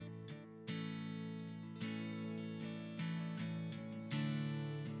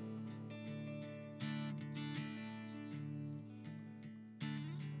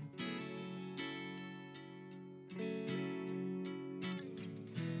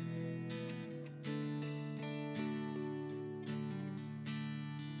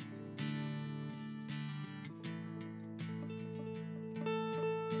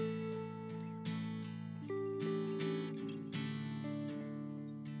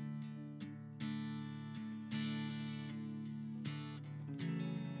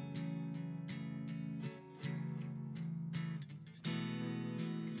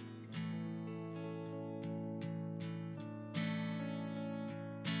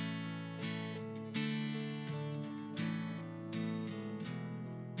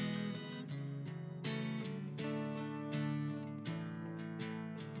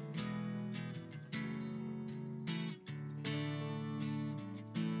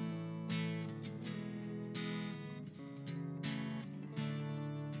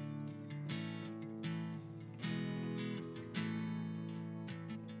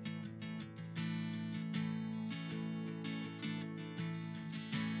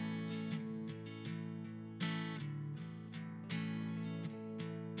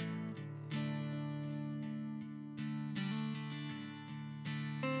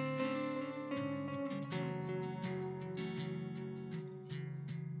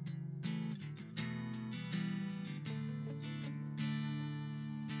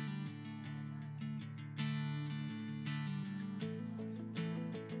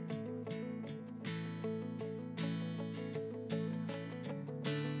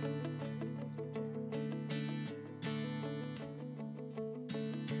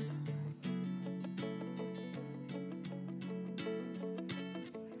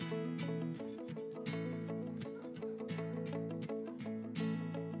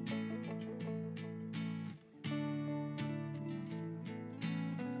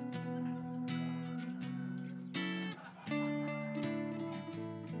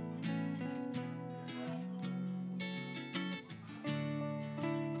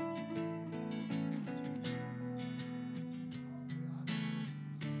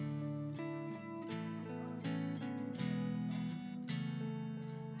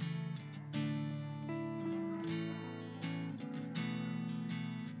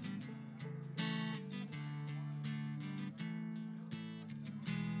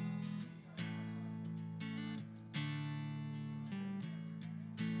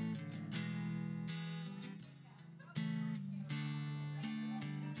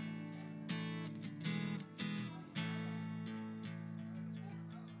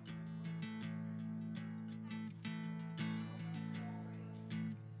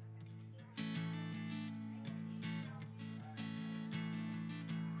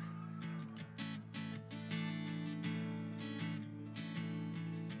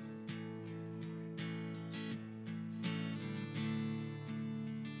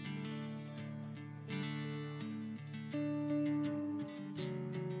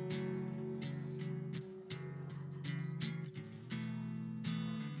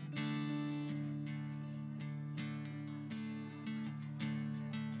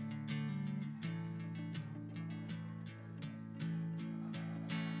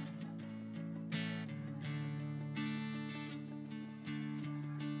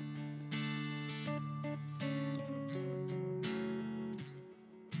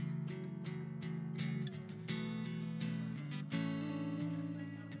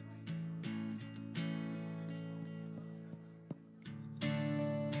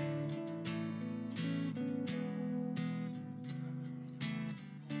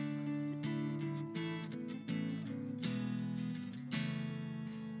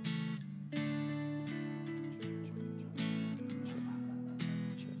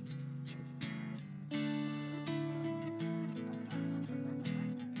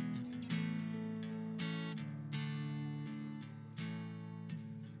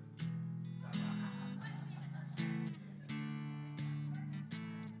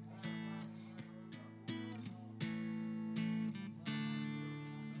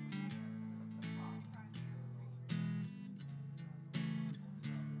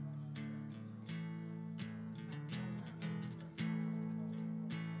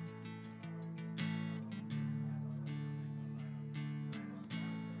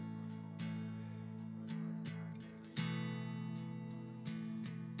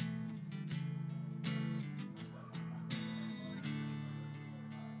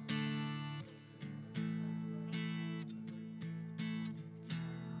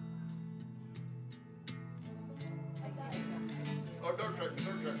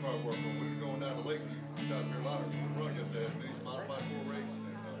church that car worked on. We was going down to Lakeview, South Carolina. We were running yesterday. We used modified full race.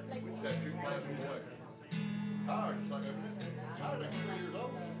 And we just had 2 classes away. Tires, just like everything. Tires ain't 3 years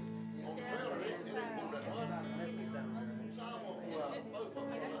old. On the trailer, it ain't pulled that one. So I won't pull out both of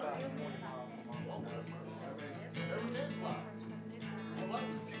them. Every 10 fly. Well, like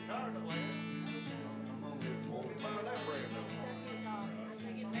a cheap tire that land. Won't be buying that brand new.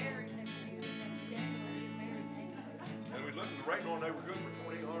 And we looked at the rating on, they were good for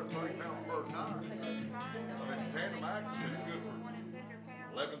 2,830 pounds per tire. I mean, tandem axle is good for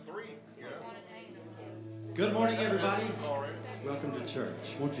 11.3, yeah. Good morning, everybody. All right. Welcome to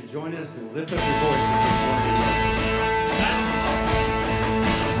church. Won't you join us and lift up your voices this morning to worship?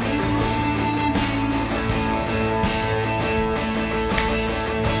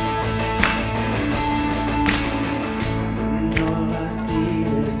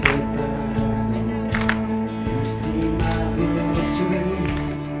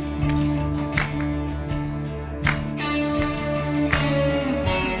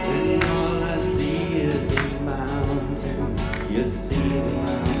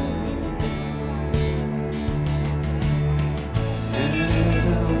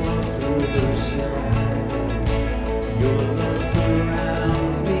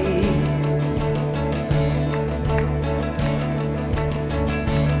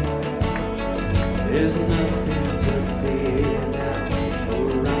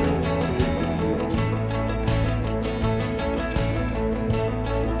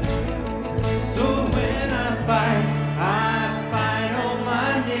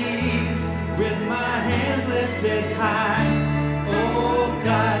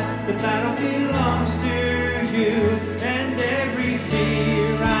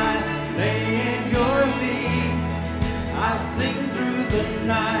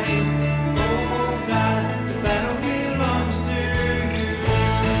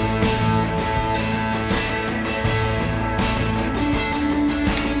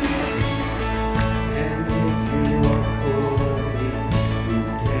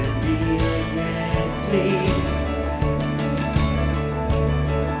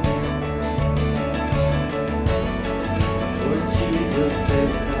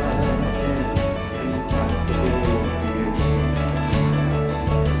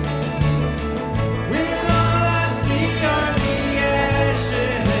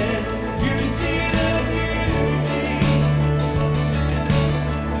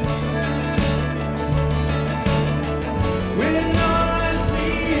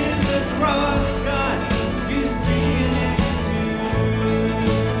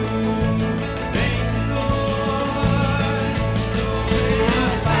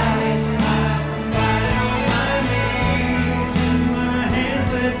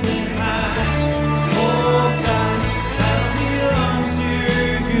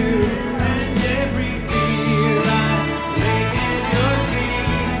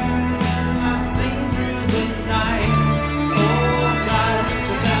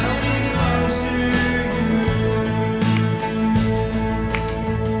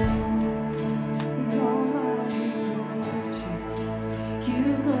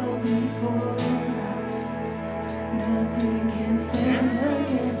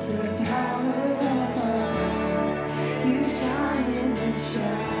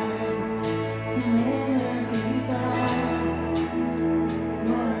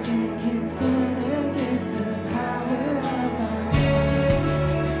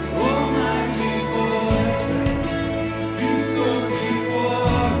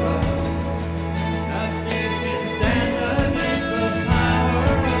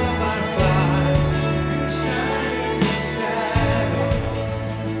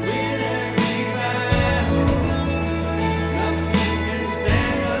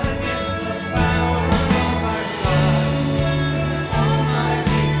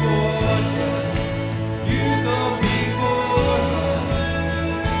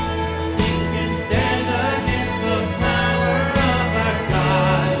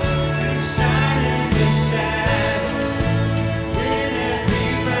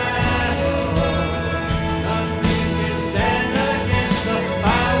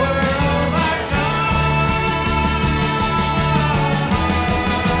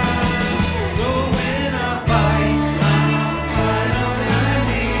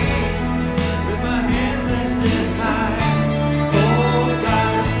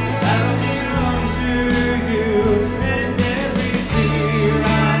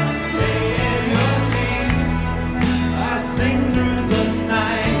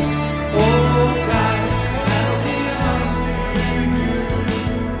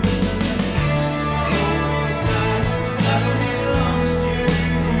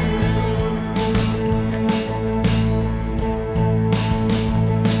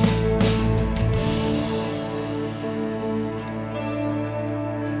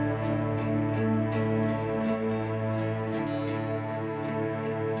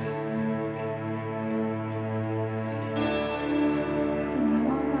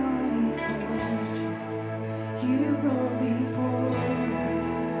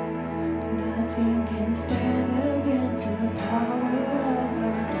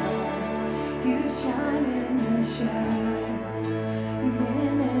 shine in the shadows,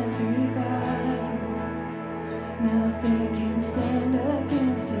 even every battle. Nothing can stand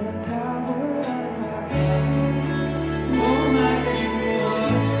against the power of our God. Almighty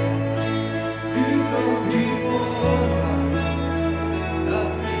fortress, you go before us.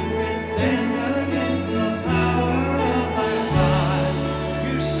 Nothing can stand against the power of our God.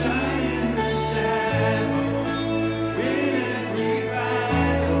 You shine in the shadows, in every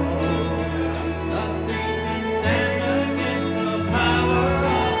battle. Nothing can stand against the power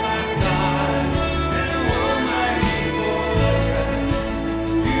of our God. And almighty fortress,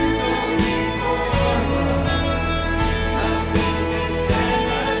 you go before us. Nothing can stand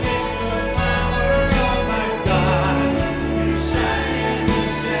against the power of our God. You shine in the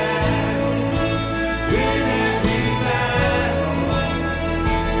shadows, in every battle.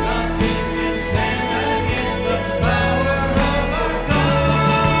 Nothing can stand against the power of our God.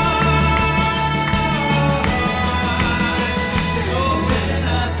 So when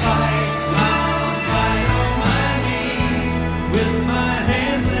I fight, I'll fight on my knees with my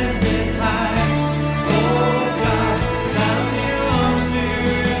hands lifted high. Oh God, that belongs to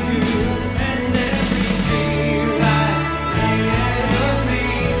you. And every tear I lay at your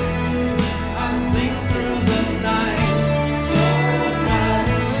feet, I'll sing through the night. Oh God,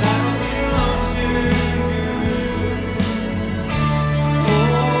 that belongs to you.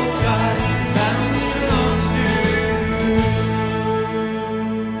 Oh God, that belongs to you.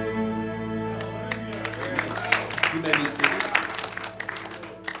 You may be seated.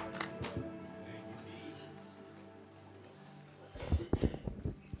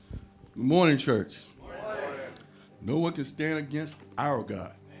 Good morning, church. No one can stand against our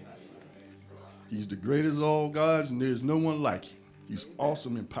God. He's the greatest of all gods, and there's no one like him. He's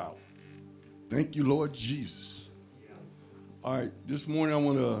awesome in power. Thank you, Lord Jesus. All right, this morning I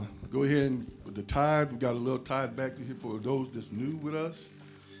want to go ahead and with the tithe. We got a little tithe back here for those that's new with us.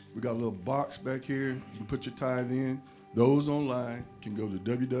 We got a little box back here. You can put your tithe in. Those online can go to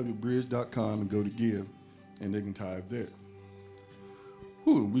www.bridge.com and go to give, and they can tithe there.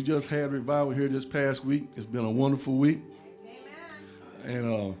 Whew, we just had revival here this past week. It's been a wonderful week.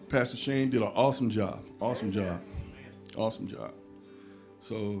 Amen. And Pastor Shane did an awesome job. Awesome job. Awesome job.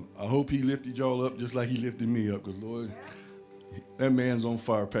 So I hope he lifted y'all up just like he lifted me up, because, Lord, that man's on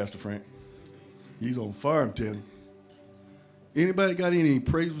fire, Pastor Frank. He's on fire, I'm telling you. Anybody got any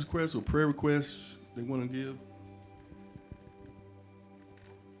praise requests or prayer requests they want to give?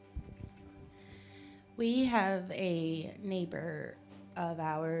 We have a neighbor of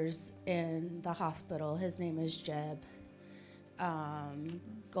ours in the hospital. His name is Jeb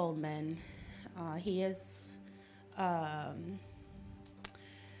Goldman.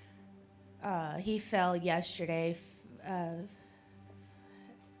 He fell yesterday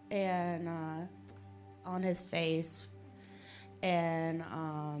and on his face, and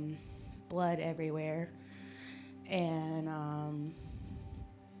blood everywhere. And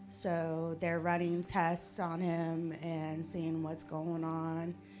so they're running tests on him and seeing what's going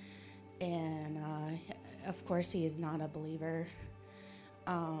on. And of course, he is not a believer.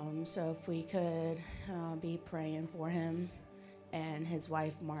 So if we could be praying for him and his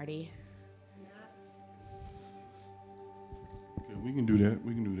wife, Marty. Okay, we can do that.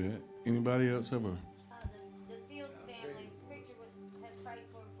 We can do that. Anybody else have a... The Fields family, preacher has prayed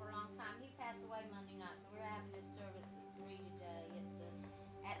for him for a long time. He passed away Monday night, so we're having this service at 3 today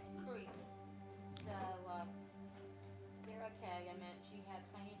at the creek. So they're okay. I mean, she had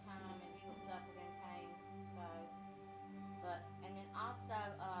plenty of time, and he was suffering in pain. So, and then also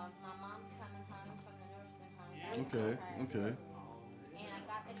my mom's coming home from the nursing home. Okay, okay. And I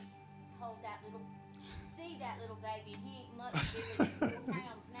got to hold that little, see that little baby, and he ain't much bigger than 4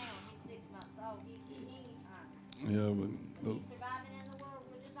 pounds now, and he's 6 months old. He's teeny tiny. Yeah, but... He's surviving in the world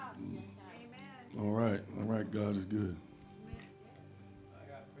with his oxygen tank. Amen. All right. All right. God is good. I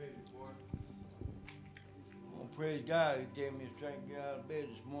got a praise report. Well, praise God, He gave me the strength to get out of bed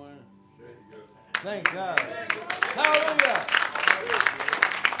this morning. There you go. Thank God. Hallelujah.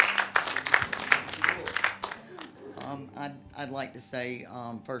 I'd like to say,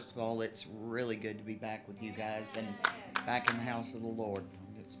 first of all, it's really good to be back with you guys and back in the house of the Lord.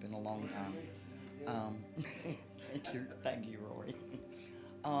 It's been a long time. Thank you, Rory.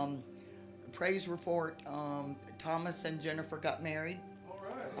 Praise report, Thomas and Jennifer got married.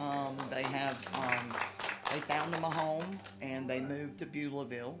 They found them a home, and they moved to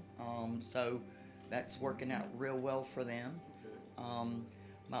Beulahville. So that's working out real well for them.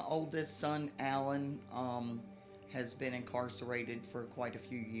 My oldest son, Alan, has been incarcerated for quite a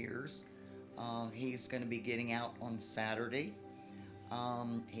few years. He's going to be getting out on Saturday.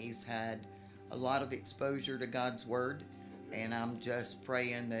 He's had a lot of exposure to God's Word. And I'm just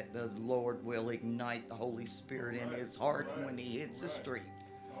praying that the Lord will ignite the Holy Spirit in his heart when he hits the street.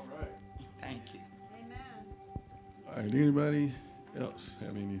 All right. Thank you. All right, anybody else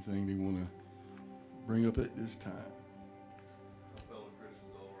have anything they want to bring up at this time? My fellow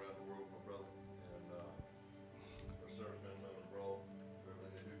Christians all around the world, my brother, and our servicemen abroad,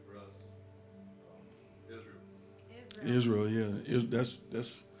 everything they do for us. Israel. Israel, yeah.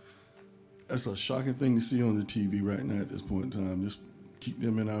 That's a shocking thing to see on the TV right now at this point in time. Just keep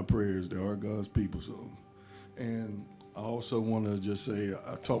them in our prayers. They are God's people. So, and I also want to just say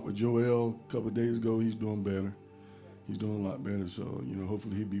I talked with Joel a couple of days ago. He's doing better. He's doing a lot better. So,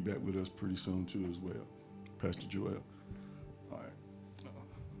 hopefully he'll be back with us pretty soon too as well. Pastor Joel. All right.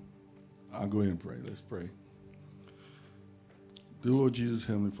 I'll go ahead and pray. Let's pray. Dear Lord Jesus,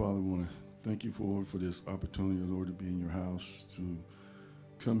 Heavenly Father, we want to thank you for this opportunity, Lord, to be in your house, to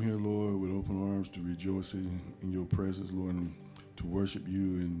come here, Lord, with open arms, to rejoice in your presence, Lord, and to worship you.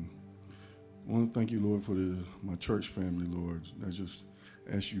 And I want to thank you, Lord, for my church family, Lord. I just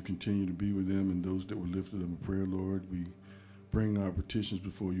ask you continue to be with them and those that were lifted up in prayer, Lord. We bring our petitions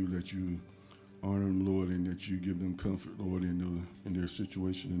before you, that you honor them, Lord, and that you give them comfort, Lord, in their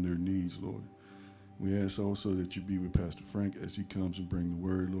situation and their needs, Lord. We ask also that you be with Pastor Frank as he comes and bring the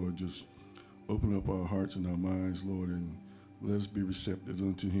word, Lord. Just open up our hearts and our minds, Lord, and let us be receptive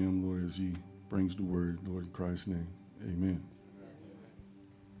unto him, Lord, as he brings the word, Lord, in Christ's name. Amen.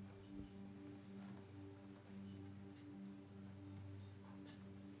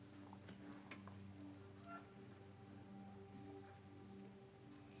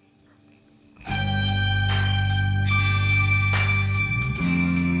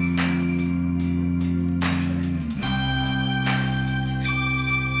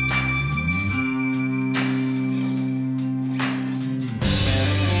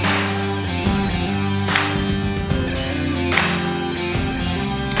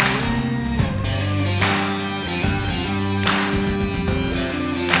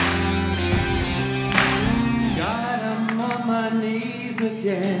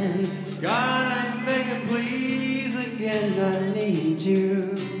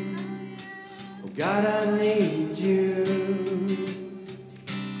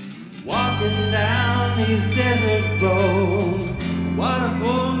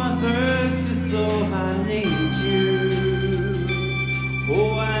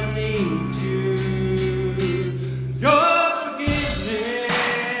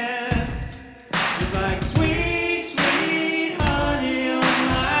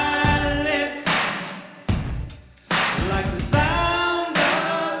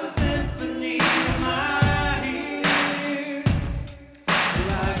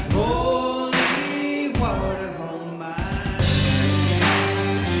 Holy water on my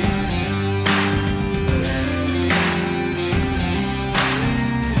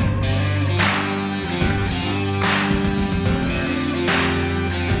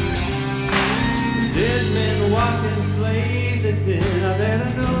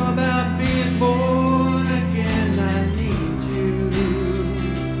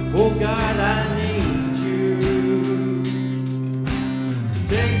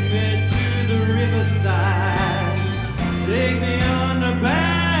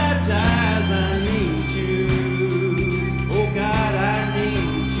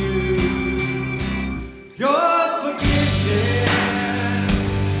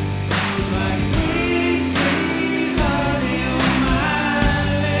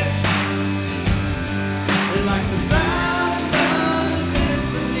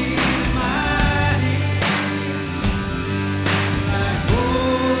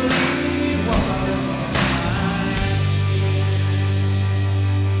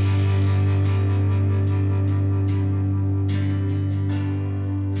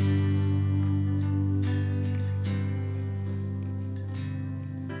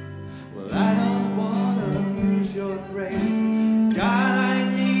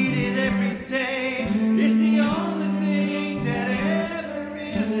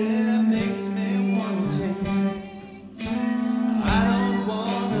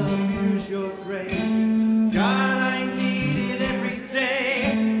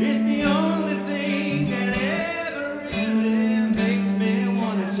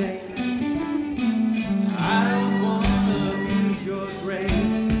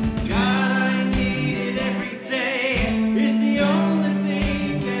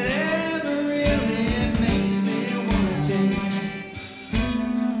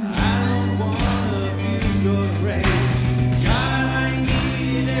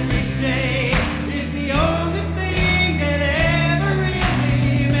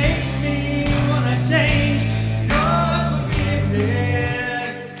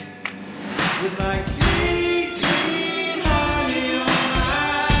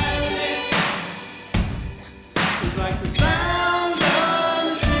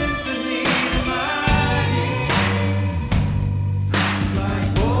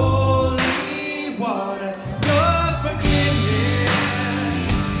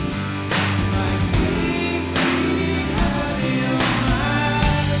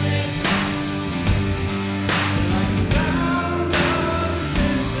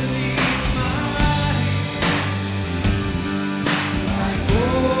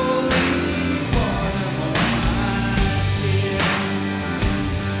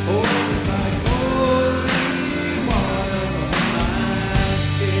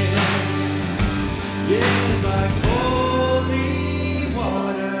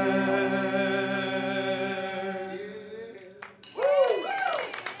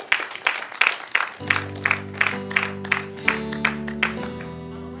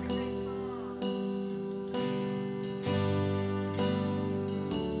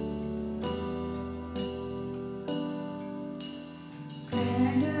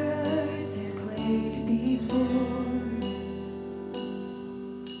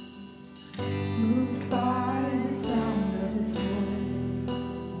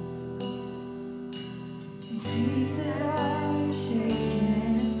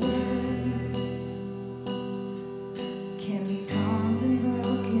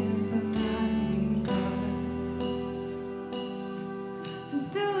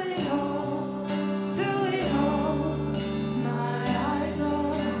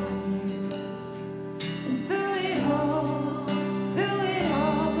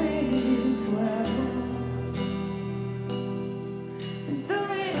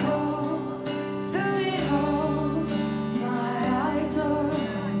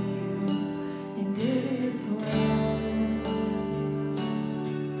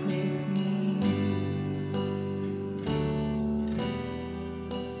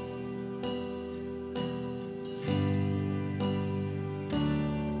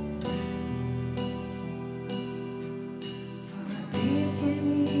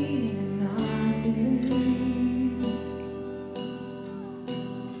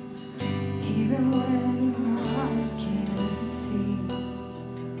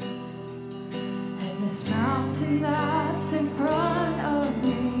this mountain that's in front of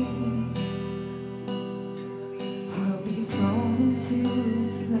me will be thrown into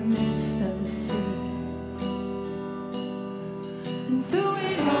the midst of the sea. And through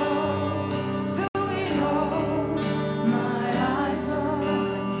it all, my eyes are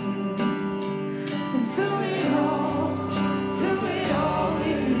on you. And through it all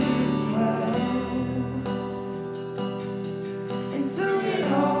it is well. And through it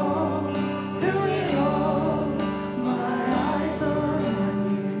all, my eyes are on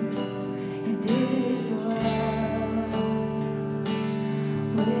you. And it is well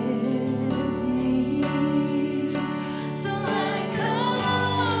with me. So I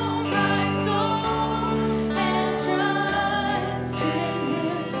come.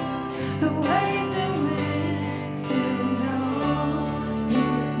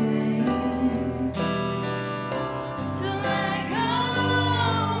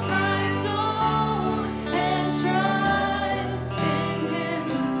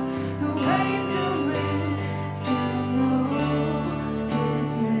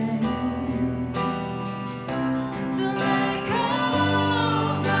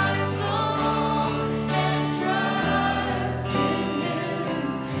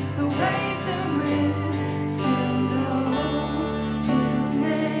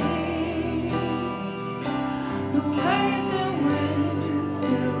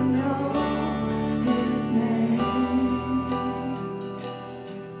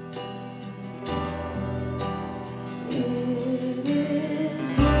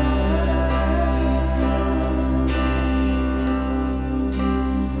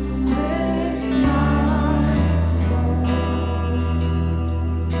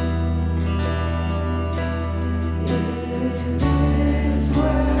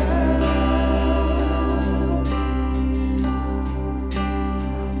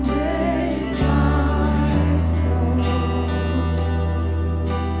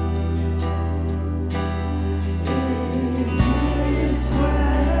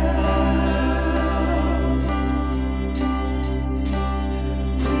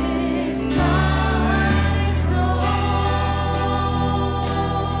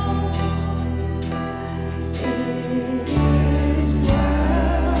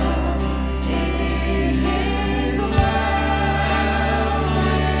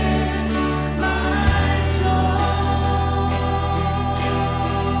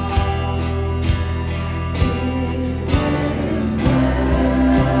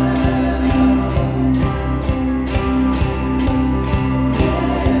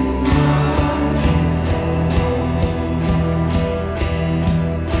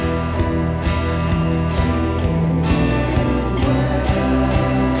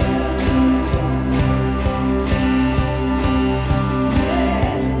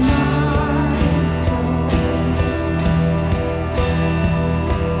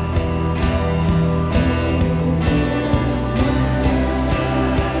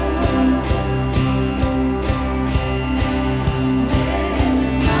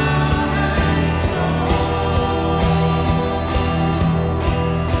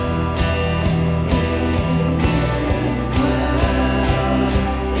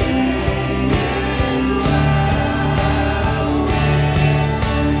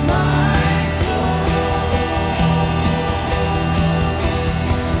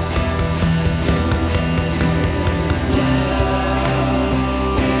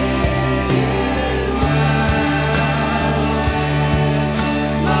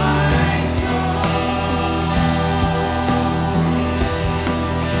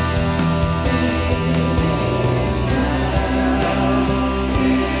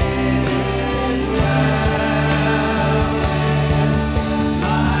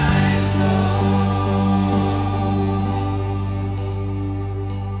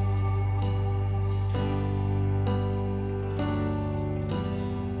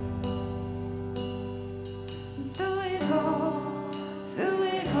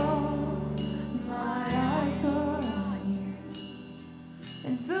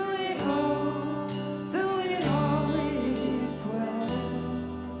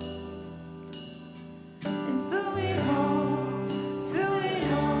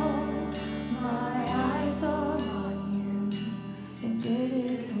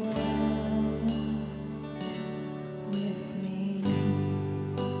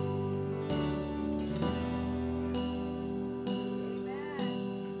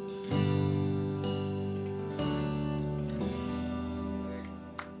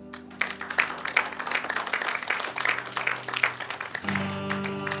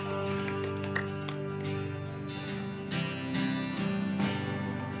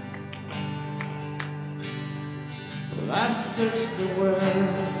 Well, I've searched the world,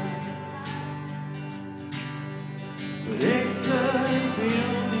 but it couldn't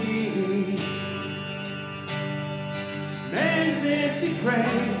fill me. Man's empty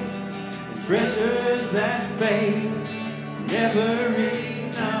praise and treasures that fade never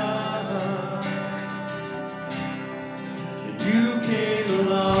enough. And you came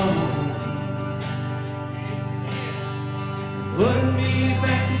along and put me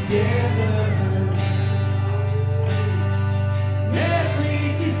back together. And every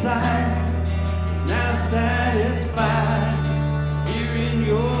desire is now satisfied here in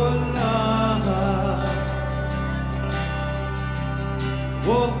your love.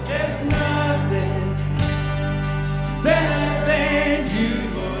 Oh, there's nothing better than you.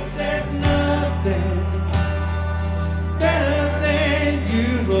 Oh, there's nothing better than you.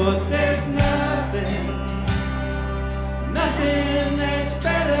 Oh, there's nothing that's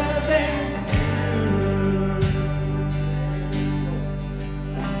better than you.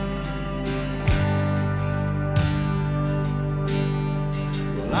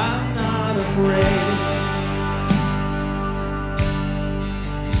 Well, I'm not afraid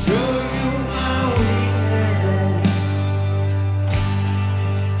to show you my weakness.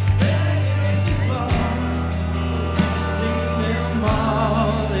 Failures and flaws, you've seen them all,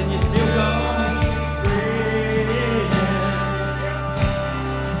 and you still call me great.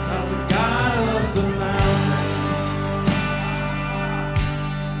 'Cause the God of the mountain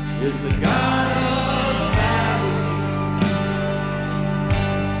is the God of the valley.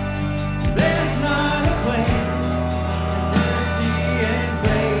 There's not a place mercy and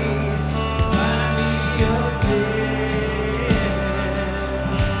grace find me again.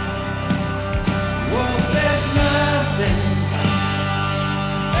 Well, there's nothing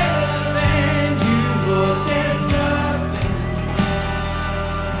better than you. Oh, there's nothing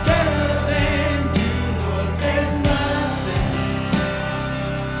better than you. Oh, there's nothing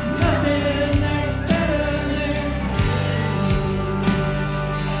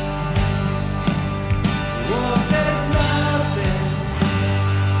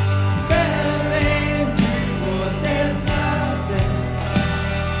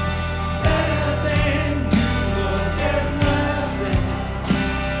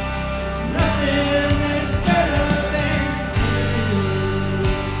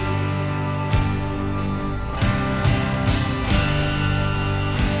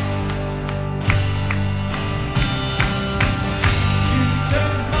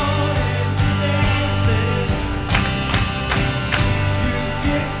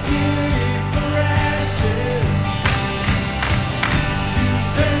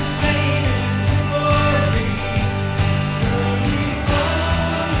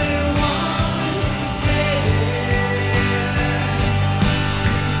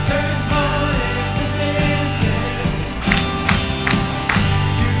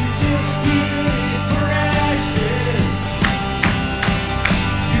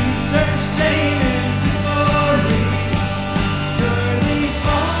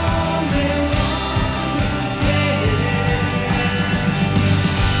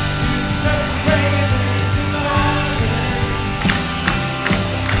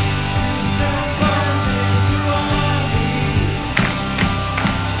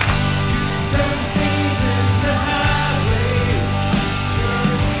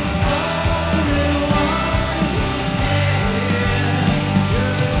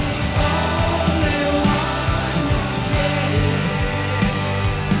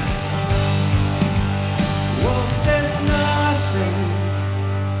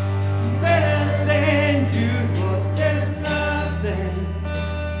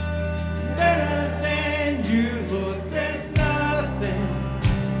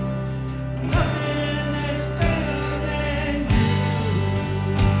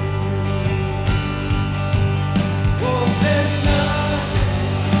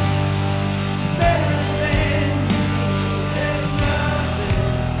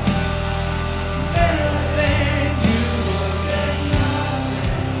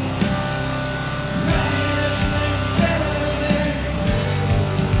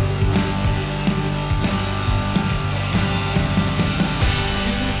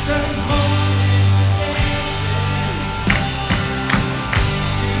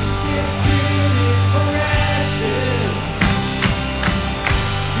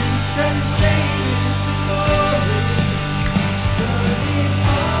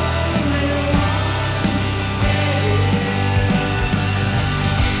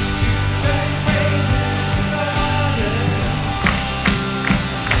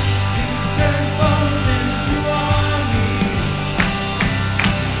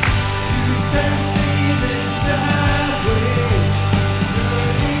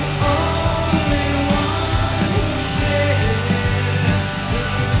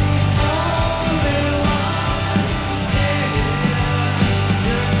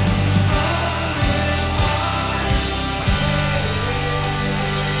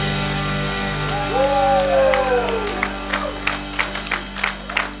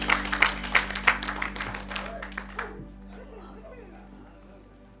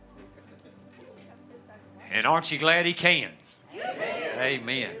And aren't you glad he can?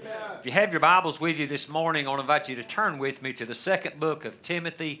 Amen. If you have your Bibles with you this morning, I want to invite you to turn with me to the second book of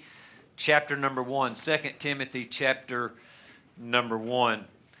Timothy, chapter number 1. 2 Timothy, chapter number 1.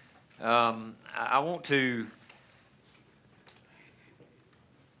 I want to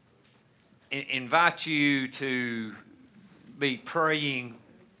invite you to be praying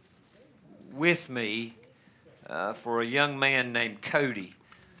with me for a young man named Cody.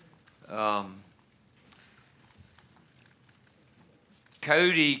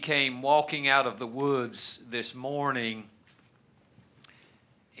 Cody came walking out of the woods this morning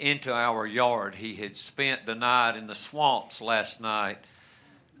into our yard. He had spent the night in the swamps last night,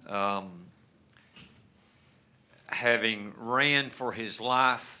 having ran for his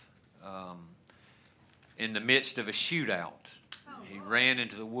life in the midst of a shootout. He ran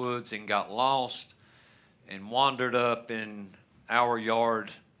into the woods and got lost and wandered up in our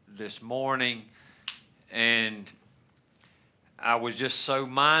yard this morning, and I was just so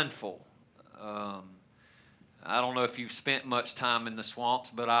mindful. I don't know if you've spent much time in the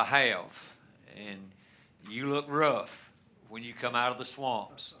swamps, but I have. And you look rough when you come out of the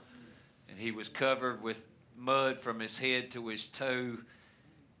swamps. And he was covered with mud from his head to his toe.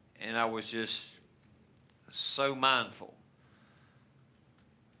 And I was just so mindful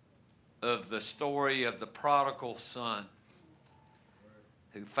of the story of the prodigal son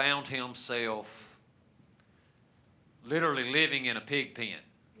who found himself literally living in a pig pen.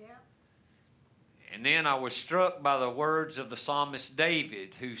 Yeah. And then I was struck by the words of the psalmist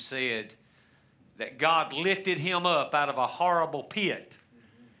David, who said that God lifted him up out of a horrible pit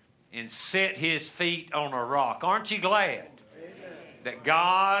and set his feet on a rock. Aren't you glad that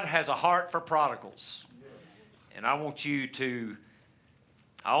God has a heart for prodigals? And I want you to,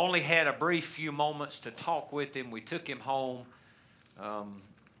 I only had a brief few moments to talk with him. We took him home.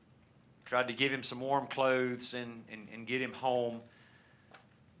 Tried to give him some warm clothes and get him home.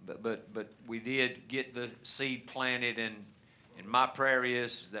 But we did get the seed planted, and my prayer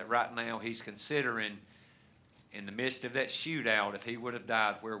is that right now he's considering, in the midst of that shootout, if he would have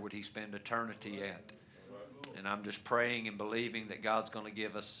died, where would he spend eternity at? And I'm just praying and believing that God's going to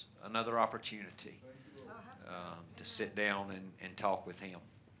give us another opportunity to sit down and talk with him.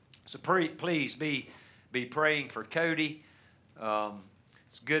 So please be praying for Cody.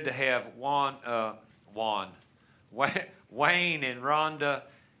 It's good to have Wayne and Rhonda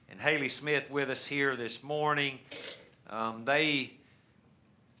and Haley Smith with us here this morning. They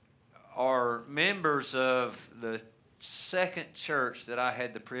are members of the second church that I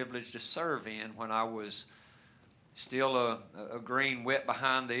had the privilege to serve in when I was still a green, wet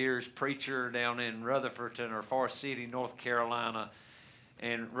behind the ears preacher down in Rutherfordton or Forest City, North Carolina.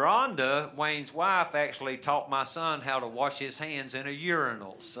 And Rhonda, Wayne's wife, actually taught my son how to wash his hands in a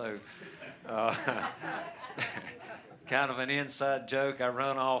urinal. So, kind of an inside joke. I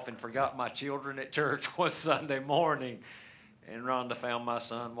run off and forgot my children at church one Sunday morning, and Rhonda found my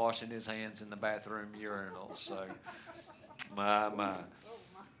son washing his hands in the bathroom urinal. So, my.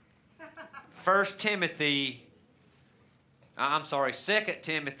 2 Timothy,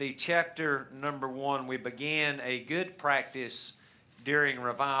 chapter number 1, we began a good practice during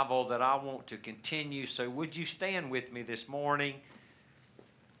revival that I want to continue. So would you stand with me this morning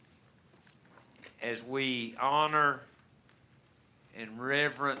as we honor and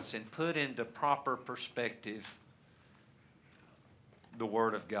reverence and put into proper perspective the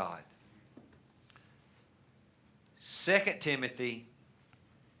Word of God. 2 Timothy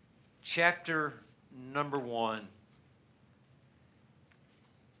chapter number 1.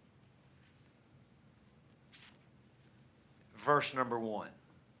 Verse number 1.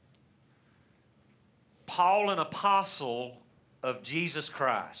 Paul, an apostle of Jesus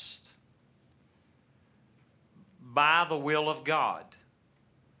Christ, by the will of God,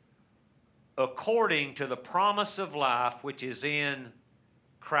 according to the promise of life which is in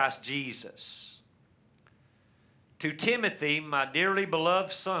Christ Jesus. To Timothy, my dearly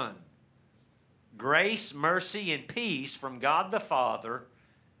beloved son, grace, mercy, and peace from God the Father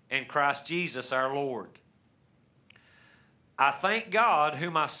and Christ Jesus our Lord. I thank God,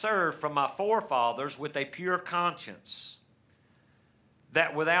 whom I serve from my forefathers with a pure conscience,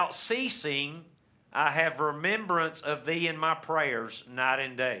 that without ceasing I have remembrance of thee in my prayers night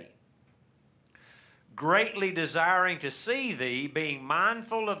and day, greatly desiring to see thee, being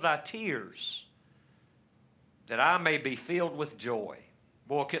mindful of thy tears, that I may be filled with joy.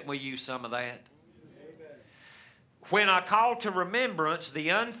 Boy, couldn't we use some of that? Amen. When I call to remembrance the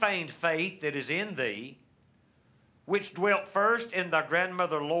unfeigned faith that is in thee, which dwelt first in thy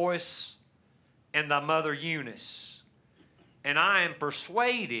grandmother Lois and thy mother Eunice. And I am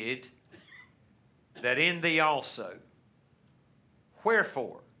persuaded that in thee also.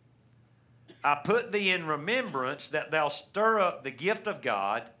 Wherefore, I put thee in remembrance that thou stir up the gift of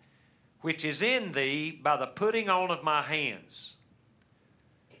God, which is in thee by the putting on of my hands.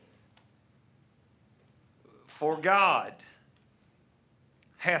 For God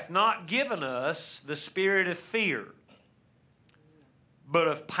hath not given us the spirit of fear, but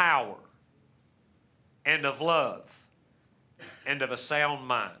of power, and of love, and of a sound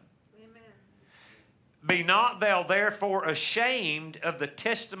mind. Be not thou therefore ashamed of the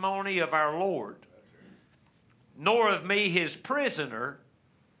testimony of our Lord, nor of me his prisoner,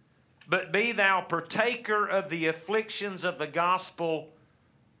 but be thou partaker of the afflictions of the gospel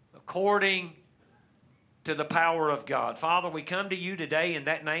according to the power of God. Father, we come to you today in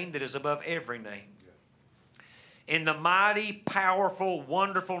that name that is above every name. In the mighty, powerful,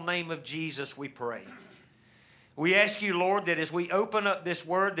 wonderful name of Jesus we pray. We ask you, Lord, that as we open up this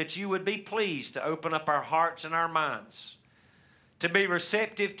word, that you would be pleased to open up our hearts and our minds, to be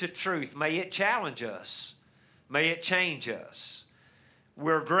receptive to truth. May it challenge us. May it change us.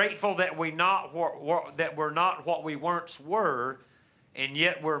 We're grateful that we're not what we once were, and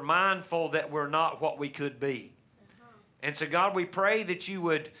yet we're mindful that we're not what we could be. And so, God, we pray that you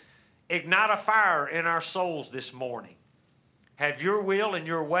would ignite a fire in our souls this morning. Have your will and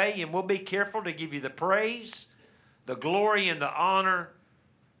your way, and we'll be careful to give you the praise, the glory, and the honor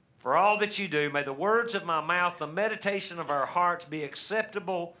for all that you do. May the words of my mouth, the meditation of our hearts be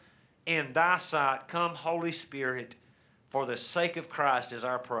acceptable in thy sight. Come, Holy Spirit, for the sake of Christ is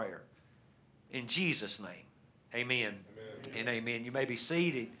our prayer. In Jesus' name, amen. And amen. You may be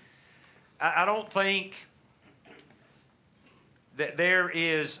seated. I don't think that there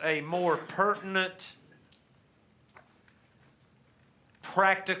is a more pertinent,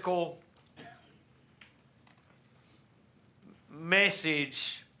 practical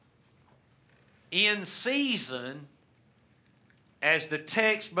message in season as the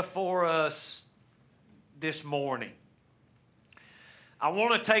text before us this morning. I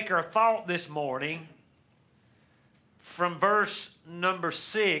want to take our thought this morning from verse number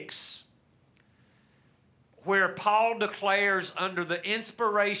 6, where Paul declares under the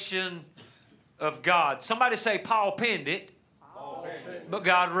inspiration of God. Somebody say Paul penned it, but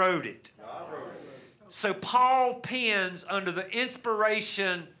God wrote it. So Paul pens under the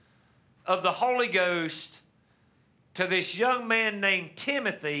inspiration of the Holy Ghost to this young man named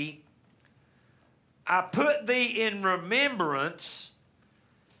Timothy, I put thee in remembrance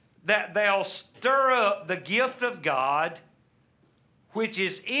that thou stir up the gift of God, which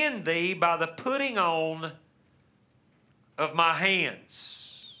is in thee by the putting on of my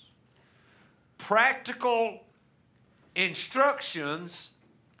hands. Practical instructions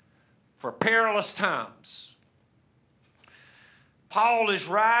for perilous times. Paul is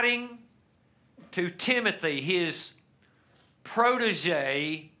writing to Timothy, his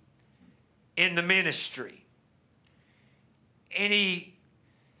protege in the ministry. And he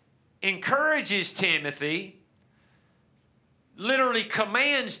encourages Timothy, literally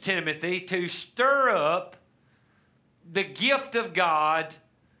commands Timothy to stir up the gift of God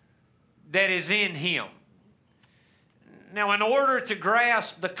that is in him. Now, in order to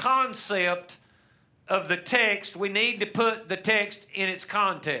grasp the concept of the text, we need to put the text in its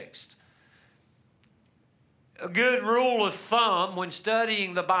context. A good rule of thumb when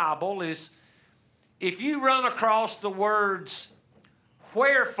studying the Bible is if you run across the words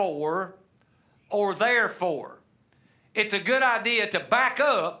wherefore or therefore, it's a good idea to back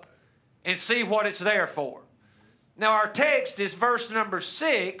up and see what it's there for. Now, our text is verse number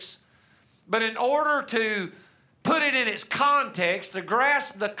 6, but in order to put it in its context, to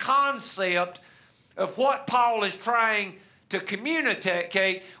grasp the concept of what Paul is trying to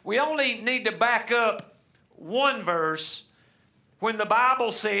communicate, we only need to back up one verse when the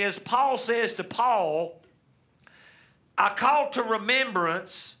Bible says, Paul says to Paul, I call to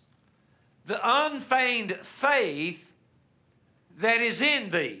remembrance the unfeigned faith that is in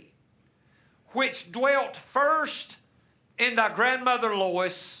thee, which dwelt first in thy grandmother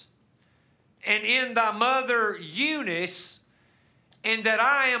Lois and in thy mother Eunice, and that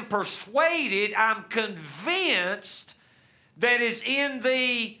I am persuaded, I'm convinced, that is in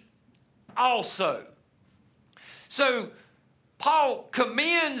thee also. So Paul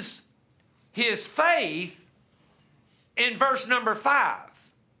commends his faith in verse number 5.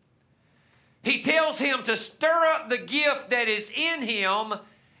 He tells him to stir up the gift that is in him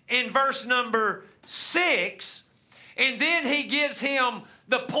in verse number 6, and then he gives him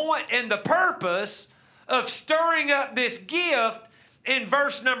the point and the purpose of stirring up this gift in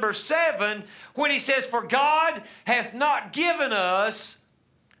verse number 7 when he says, for God hath not given us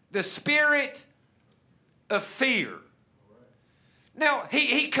the spirit of fear. Now,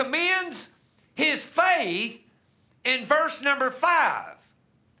 he commends his faith in verse number 5,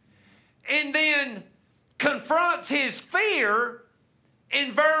 and then confronts his fear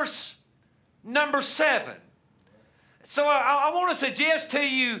in verse number 7. So I want to suggest to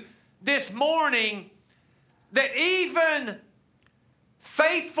you this morning that even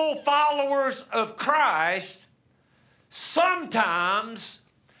faithful followers of Christ sometimes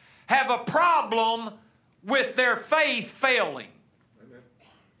have a problem with their faith failing.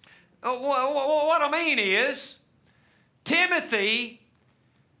 What I mean is, Timothy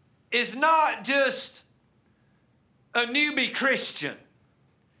is not just a newbie Christian.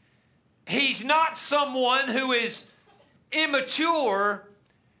 He's not someone who is immature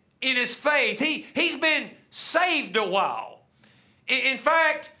in his faith. He's been saved a while. In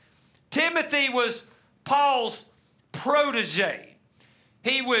fact, Timothy was Paul's protege.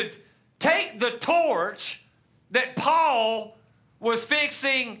 He would take the torch that Paul was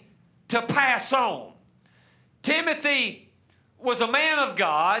fixing to pass on. Timothy was a man of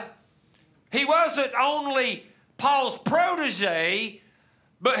God. He wasn't only Paul's protege,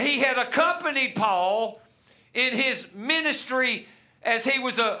 but he had accompanied Paul in his ministry as he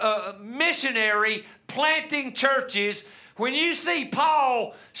was a missionary planting churches. When you see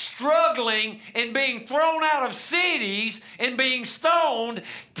Paul struggling and being thrown out of cities and being stoned,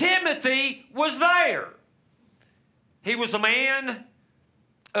 Timothy was there. He was a man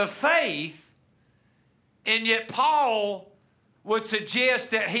of faith, and yet Paul would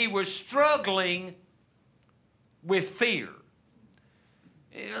suggest that he was struggling with fear.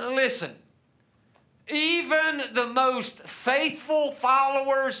 Listen, even the most faithful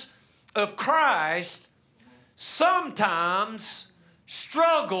followers of Christ sometimes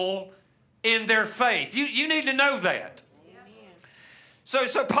struggle in their faith. You need to know that.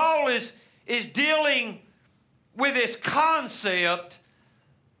 So Paul is dealing with this concept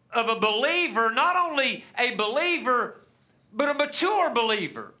of a believer, not only a believer, but a mature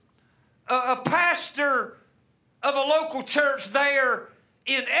believer, a pastor of a local church there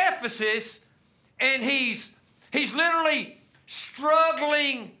in Ephesus, and he's literally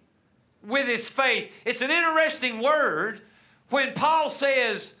struggling with his faith. It's an interesting word when Paul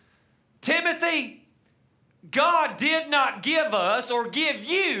says, Timothy, God did not give us or give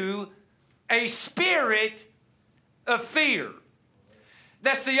you a spirit of fear.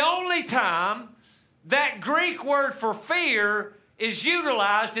 That's the only time that Greek word for fear is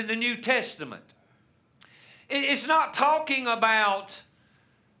utilized in the New Testament. It's not talking about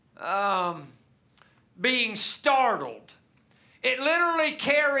being startled. It literally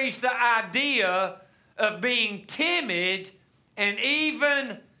carries the idea of being timid and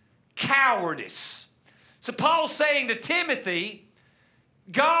even cowardice. So Paul's saying to Timothy,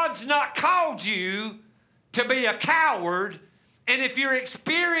 God's not called you to be a coward, and if you're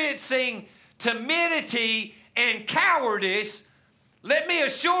experiencing timidity and cowardice, let me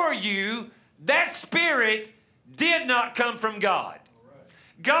assure you that spirit did not come from God.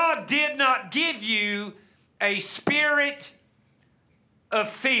 God did not give you a spirit of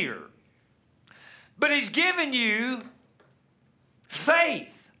fear, but He's given you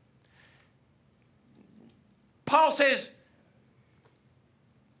faith. Paul says,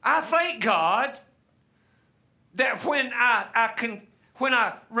 I thank God that when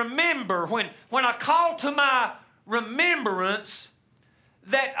I remember, when I call to my remembrance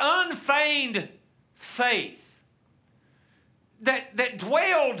that unfeigned faith that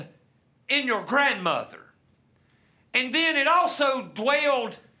dwelled in your grandmother, and then it also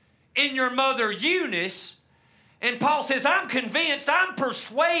dwelled in your mother Eunice. And Paul says, I'm convinced, I'm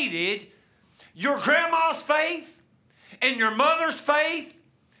persuaded your grandma's faith and your mother's faith,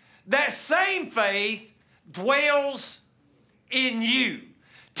 that same faith dwells in you.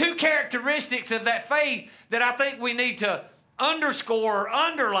 Two characteristics of that faith that I think we need to underscore or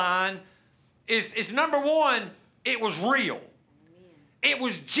underline is number one, it was real. It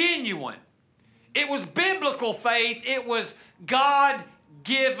was genuine. It was biblical faith. It was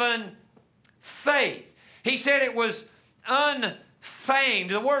God-given faith. He said it was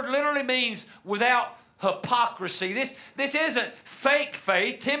unfeigned. The word literally means without hypocrisy. This isn't fake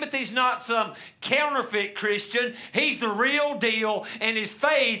faith. Timothy's not some counterfeit Christian. He's the real deal, and his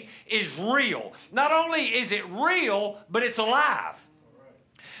faith is real. Not only is it real, but it's alive.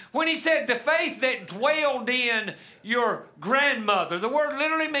 When he said the faith that dwelled in your grandmother, the word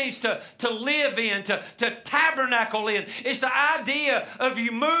literally means to live in, to tabernacle in. It's the idea of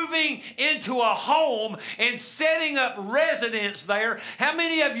you moving into a home and setting up residence there. How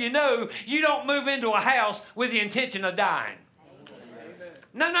many of you know you don't move into a house with the intention of dying?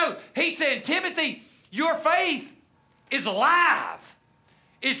 No. He said, Timothy, Your faith is alive.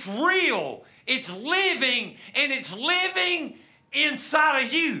 It's real. It's living, and it's living inside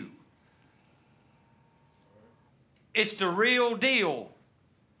of you. It's the real deal,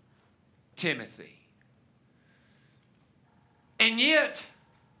 Timothy. And yet,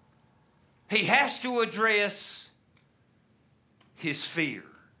 he has to address his fear.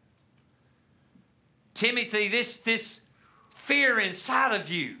 Timothy, this fear inside of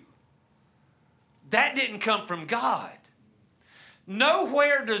you, that didn't come from God.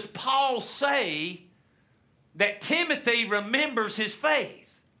 Nowhere does Paul say that Timothy remembers his faith.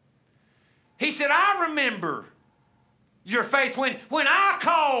 He said, I remember your faith. When I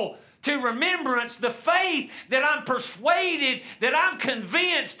call to remembrance the faith that I'm persuaded, that I'm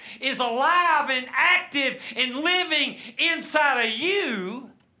convinced is alive and active and living inside of you,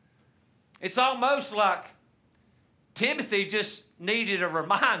 it's almost like Timothy just needed a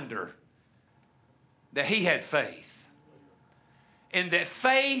reminder that he had faith. And that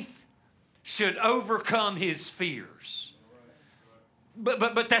faith should overcome his fears.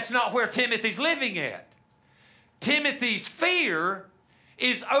 But that's not where Timothy's living at. Timothy's fear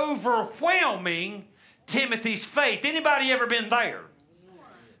is overwhelming Timothy's faith. Anybody ever been there?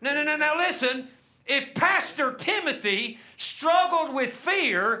 No. Now listen. If Pastor Timothy struggled with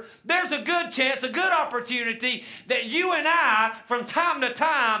fear, there's a good chance, a good opportunity that you and I, from time to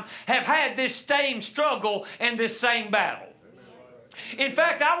time, have had this same struggle and this same battle. In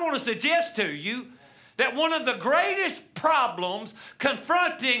fact, I want to suggest to you that one of the greatest problems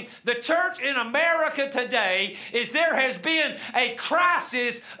confronting the church in America today is there has been a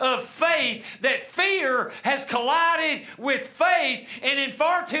crisis of faith, that fear has collided with faith, and in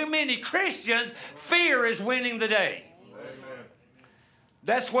far too many Christians, fear is winning the day. Amen.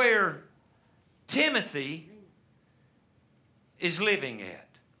 That's where Timothy is living at.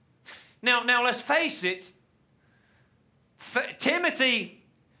 Now let's face it, Timothy,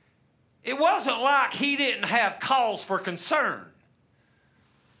 it wasn't like he didn't have cause for concern.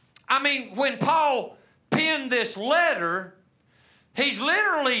 I mean, when Paul penned this letter, he's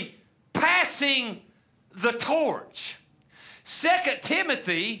literally passing the torch. 2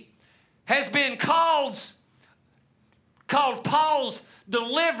 Timothy has been called Paul's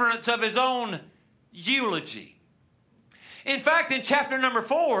deliverance of his own eulogy. In fact, in chapter number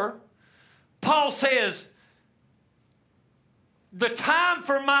 4, Paul says, the time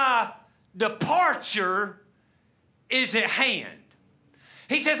for my departure is at hand.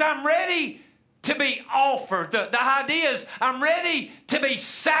 He says, I'm ready to be offered. The idea is, I'm ready to be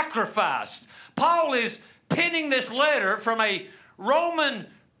sacrificed. Paul is penning this letter from a Roman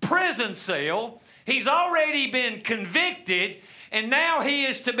prison cell. He's already been convicted, and now he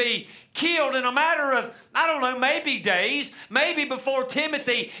is to be killed in a matter of, I don't know, maybe days, maybe before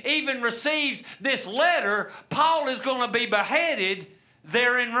Timothy even receives this letter, Paul is going to be beheaded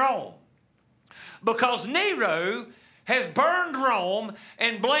there in Rome. Because Nero has burned Rome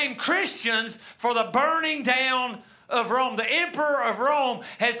and blamed Christians for the burning down of Rome. The emperor of Rome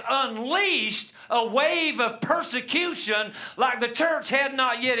has unleashed a wave of persecution like the church had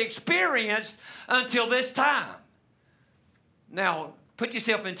not yet experienced until this time. Now, put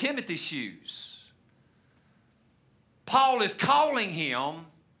yourself in Timothy's shoes. Paul is calling him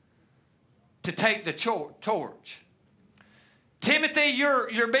to take the torch. Timothy,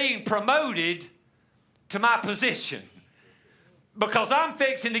 you're being promoted to my position because I'm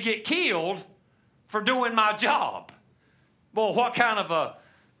fixing to get killed for doing my job. Well, what kind of a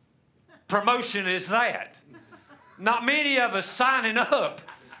promotion is that? Not many of us signing up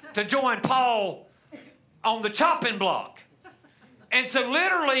to join Paul on the chopping block. And so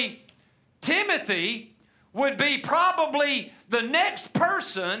literally, Timothy would be probably the next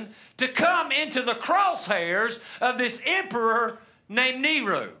person to come into the crosshairs of this emperor named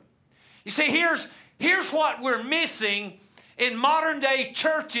Nero. You see, here's what we're missing in modern day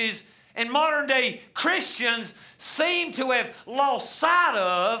churches, and modern day Christians seem to have lost sight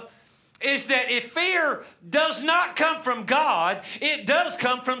of, is that if fear does not come from God, it does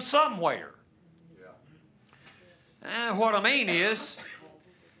come from somewhere. What I mean is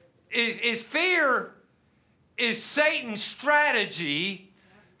fear is Satan's strategy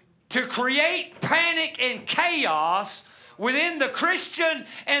to create panic and chaos within the Christian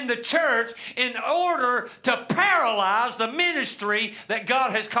and the church in order to paralyze the ministry that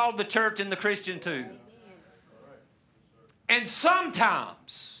God has called the church and the Christian to. And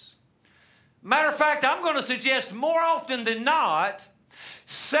sometimes, matter of fact, I'm going to suggest more often than not,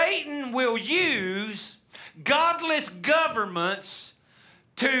 Satan will use godless governments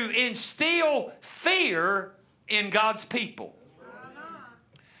to instill fear in God's people.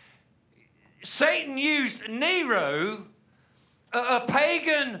 Satan used Nero, a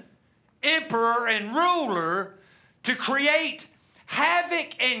pagan emperor and ruler, to create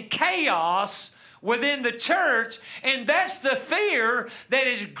havoc and chaos within the church, and that's the fear that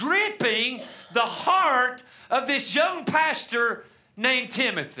is gripping the heart of this young pastor named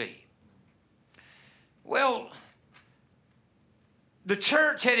Timothy. Well, the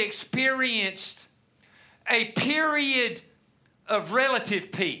church had experienced a period of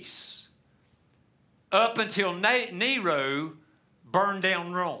relative peace up until Nero burned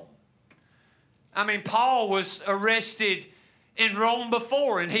down Rome. I mean, Paul was arrested in Rome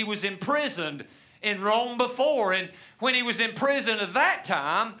before, and he was imprisoned in Rome before. And when he was in prison at that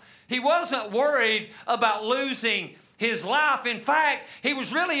time, he wasn't worried about losing his life. In fact, he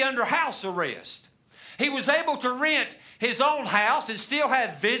was really under house arrest. He was able to rent his own house and still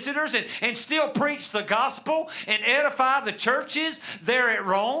have visitors and still preach the gospel and edify the churches there at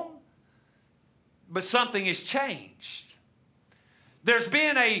Rome. But something has changed. There's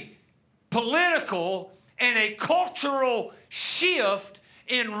been a political and a cultural shift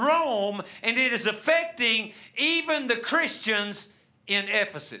in Rome, and it is affecting even the Christians in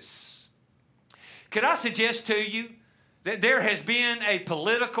Ephesus. Could I suggest to you that there has been a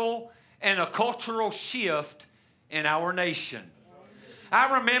political and a cultural shift in our nation?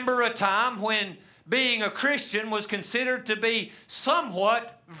 I remember a time when being a Christian was considered to be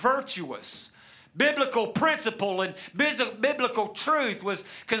somewhat virtuous. Biblical principle and biblical truth was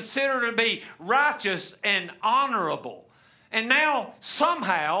considered to be righteous and honorable. And now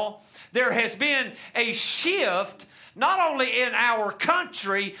somehow there has been a shift, not only in our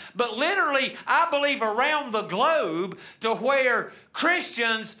country, but literally, I believe, around the globe, to where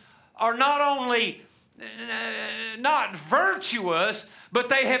Christians are not only not virtuous, but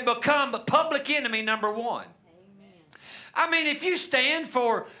they have become public enemy number one. I mean, if you stand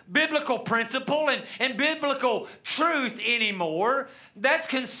for biblical principle and biblical truth anymore, that's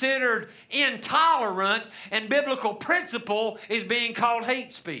considered intolerant, and biblical principle is being called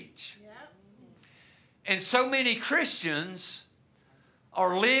hate speech. Yep. And so many Christians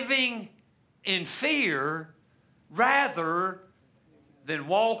are living in fear rather than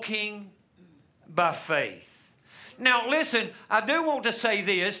walking by faith. Now, listen, I do want to say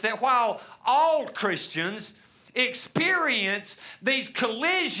this, that while all Christians experience these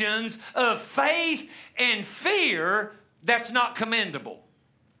collisions of faith and fear, that's not commendable.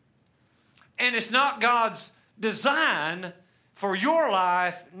 And it's not God's design for your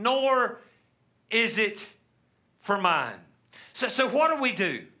life, nor is it for mine. So what do we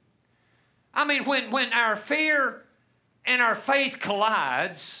do? I mean, when our fear and our faith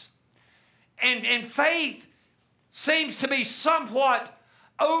collides, and faith seems to be somewhat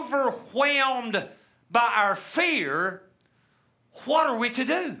overwhelmed by our fear, what are we to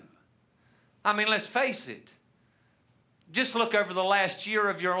do? I mean, let's face it. Just look over the last year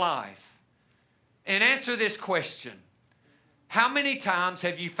of your life and answer this question. How many times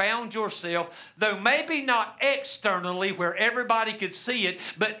have you found yourself, though maybe not externally where everybody could see it,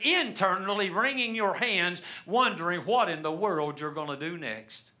 but internally wringing your hands, wondering what in the world you're going to do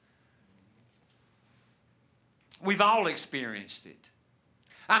next? We've all experienced it.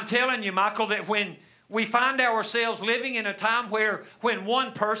 I'm telling you, Michael, that when we find ourselves living in a time where when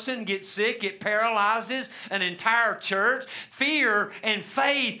one person gets sick, it paralyzes an entire church. Fear and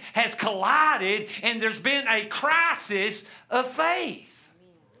faith has collided, and there's been a crisis of faith.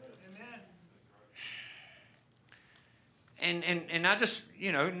 And I just,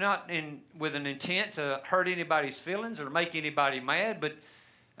 not with an intent to hurt anybody's feelings or make anybody mad, but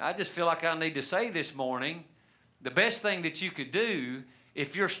I just feel like I need to say this morning, the best thing that you could do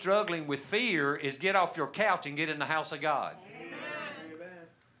if you're struggling with fear is get off your couch and get in the house of God. Amen.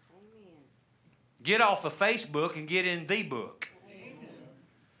 Get off of Facebook and get in the book. Amen.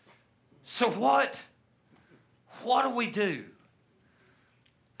 So what do we do?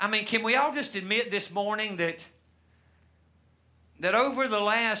 I mean, can we all just admit this morning that over the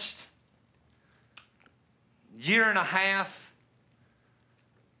last year and a half,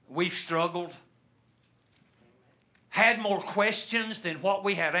 we've struggled? Had more questions than what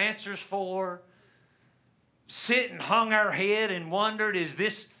we had answers for, sit and hung our head and wondered, is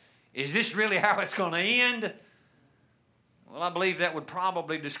this really how it's going to end? Well, I believe that would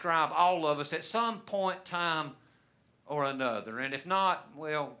probably describe all of us at some point, time, or another. And if not,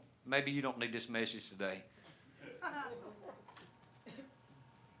 well, maybe you don't need this message today.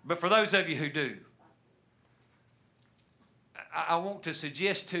 But for those of you who do, I want to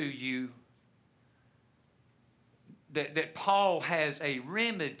suggest to you that Paul has a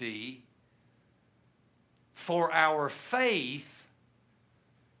remedy for our faith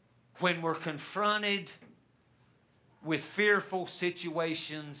when we're confronted with fearful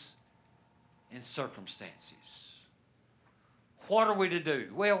situations and circumstances. What are we to do?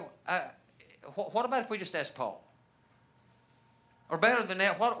 Well, what about if we just ask Paul? Or better than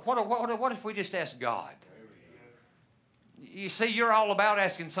that, what if we just ask God? You see, you're all about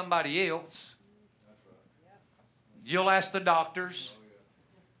asking somebody else. You'll ask the doctors.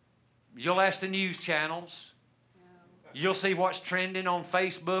 You'll ask the news channels. You'll see what's trending on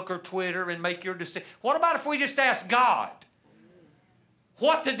Facebook or Twitter and make your decision. What about if we just ask God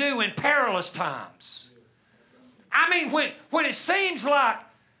what to do in perilous times? I mean, when it seems like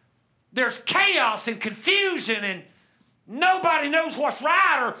there's chaos and confusion and nobody knows what's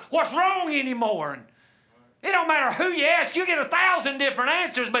right or what's wrong anymore. And it don't matter who you ask, you get 1,000 different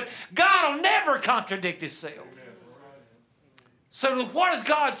answers, but God will never contradict Himself. So what does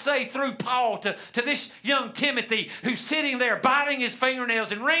God say through Paul to this young Timothy who's sitting there biting his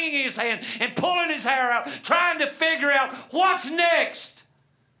fingernails and wringing his hand and pulling his hair out, trying to figure out what's next?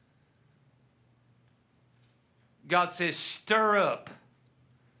 God says, stir up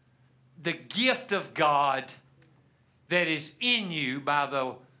the gift of God that is in you by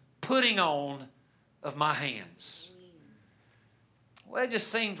the putting on of my hands. Well, it just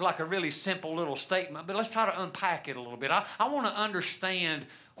seems like a really simple little statement, but let's try to unpack it a little bit. I want to understand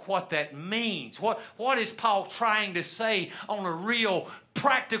what that means. What is Paul trying to say on a real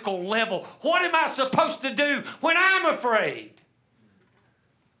practical level? What am I supposed to do when I'm afraid?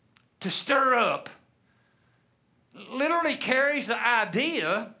 To stir up literally carries the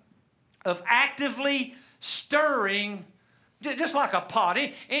idea of actively stirring, just like a pot.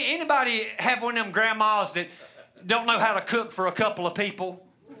 Anybody have one of them grandmas that don't know how to cook for a couple of people?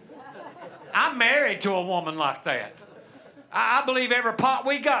 I'm married to a woman like that. I believe every pot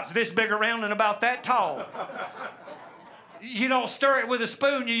we got's this big around and about that tall. You don't stir it with a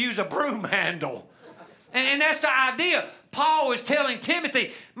spoon, you use a broom handle. And that's the idea. Paul is telling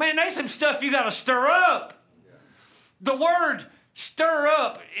Timothy, man, there's some stuff you got to stir up. The word stir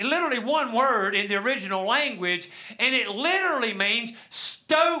up, literally one word in the original language, and it literally means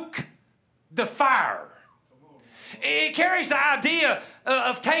stoke the fire. It carries the idea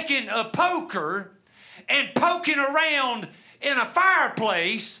of taking a poker and poking around in a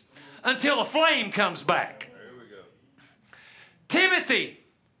fireplace until a flame comes back. There we go. Timothy,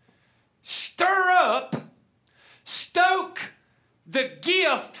 stir up, stoke the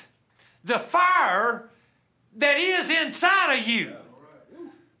gift, the fire that is inside of you.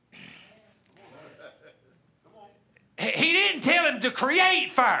 He didn't tell him to create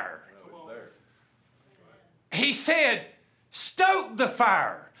fire. He said, stoke the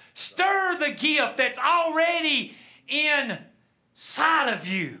fire. Stir the gift that's already inside of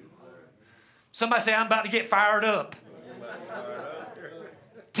you. Somebody say, I'm about to get fired up.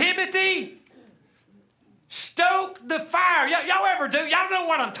 Timothy, stoke the fire. Y'all ever do? Y'all know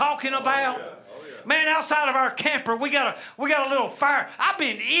what I'm talking about? Man, outside of our camper, we got a little fire. I've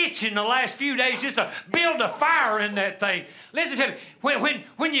been itching the last few days just to build a fire in that thing. Listen to me.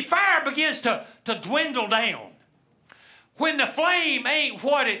 When your fire begins to dwindle down, when the flame ain't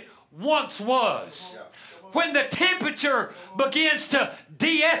what it once was, when the temperature begins to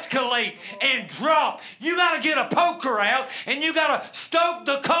de-escalate and drop, you got to get a poker out and you got to stoke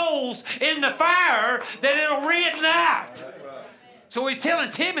the coals in the fire that it'll reignite. So he's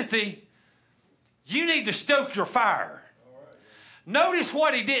telling Timothy, you need to stoke your fire. Notice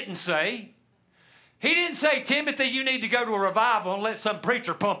what he didn't say. He didn't say, Timothy, you need to go to a revival and let some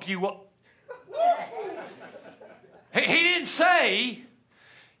preacher pump you up. He didn't say,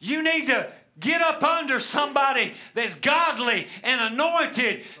 you need to get up under somebody that's godly and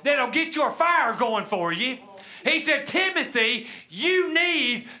anointed that'll get your fire going for you. He said, Timothy, you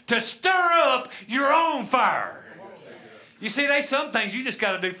need to stir up your own fire. You see, there's some things you just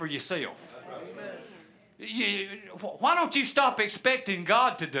got to do for yourself. Why don't you stop expecting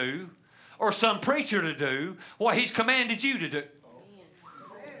God to do or some preacher to do what He's commanded you to do?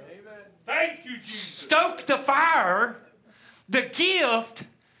 Thank you, Jesus. Stoke the fire, the gift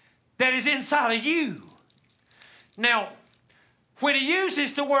that is inside of you. Now, when he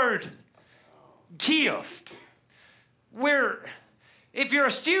uses the word gift, if you're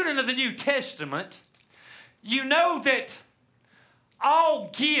a student of the New Testament, you know that all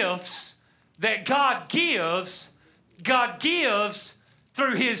gifts that God gives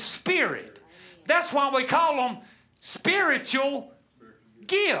through His Spirit. That's why we call them spiritual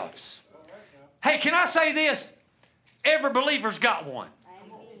gifts. Hey, can I say this? Every believer's got one.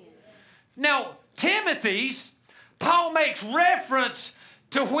 Now, Timothy's, Paul makes reference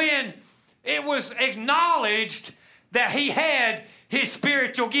to when it was acknowledged that he had his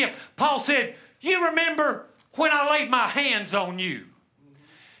spiritual gift. Paul said, you remember when I laid my hands on you.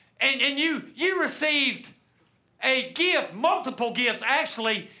 And you received a gift, multiple gifts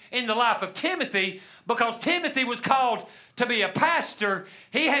actually in the life of Timothy, because Timothy was called to be a pastor.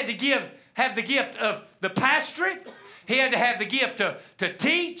 He had to have the gift of the pastorate. He had to have the gift to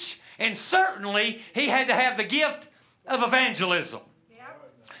teach. And certainly he had to have the gift of evangelism.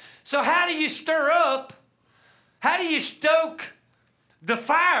 So how do you stir up? How do you stoke the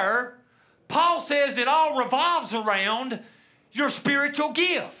fire? Paul says it all revolves around your spiritual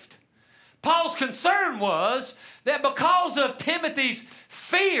gift. Paul's concern was that because of Timothy's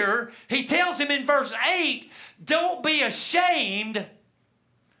fear, he tells him in verse 8, don't be ashamed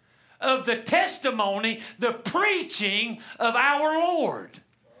of the testimony, the preaching of our Lord.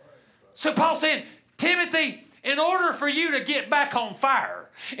 So Paul's saying, Timothy, in order for you to get back on fire,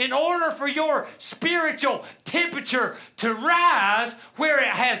 in order for your spiritual temperature to rise where it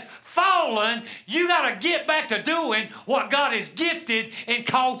has fallen, you got to get back to doing what God has gifted and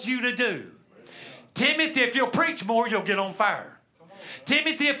called you to do. Timothy, if you'll preach more, you'll get on fire.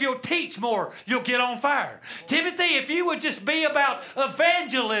 Timothy, if you'll teach more, you'll get on fire. Timothy, if you would just be about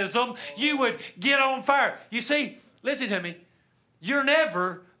evangelism, you would get on fire. You see, listen to me, you're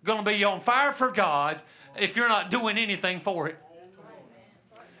never going to be on fire for God if you're not doing anything for it.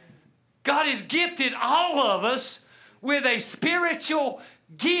 God has gifted all of us with a spiritual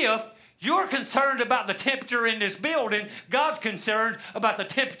gift. You're concerned about the temperature in this building. God's concerned about the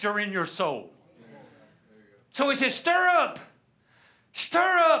temperature in your soul. So he says, stir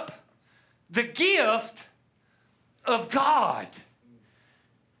up the gift of God.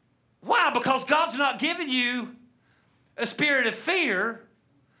 Why? Because God's not giving you a spirit of fear,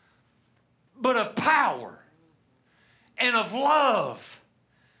 but of power and of love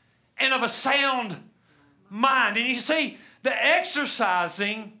and of a sound mind. And you see, the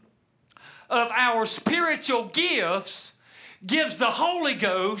exercising of our spiritual gifts gives the Holy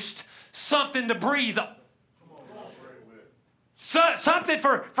Ghost something to breathe on. Something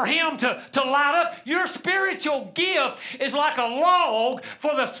for him to light up. Your spiritual gift is like a log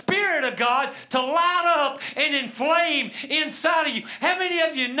for the Spirit of God to light up and inflame inside of you. How many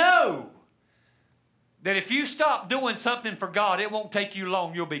of you know that if you stop doing something for God, it won't take you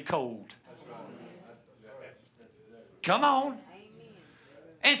long, you'll be cold? Come on.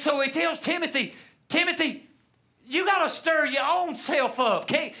 And so he tells Timothy, you got to stir your own self up.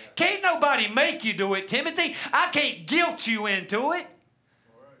 Can't nobody make you do it, Timothy. I can't guilt you into it.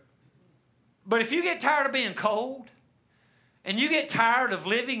 But if you get tired of being cold, and you get tired of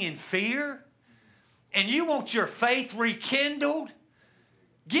living in fear, and you want your faith rekindled,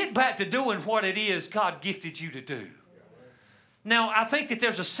 get back to doing what it is God gifted you to do. Now, I think that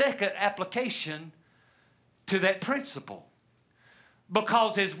there's a second application to that principle.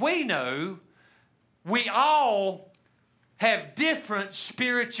 Because as we know, we all have different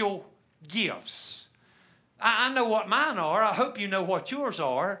spiritual gifts. I know what mine are. I hope you know what yours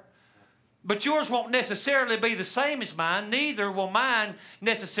are. But yours won't necessarily be the same as mine. Neither will mine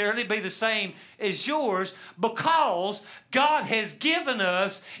necessarily be the same as yours, because God has given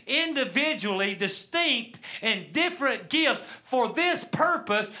us individually distinct and different gifts for this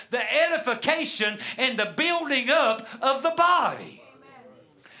purpose, the edification and the building up of the body.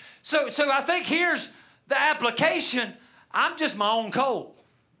 So I think here's the application. I'm just my own coal.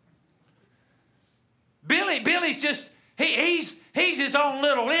 Billy's just, he's his own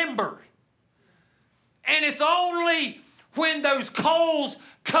little ember. And it's only when those coals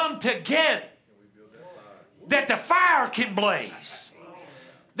come together that the fire can blaze.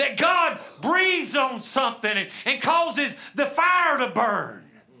 That God breathes on something and causes the fire to burn.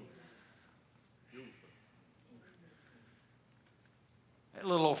 That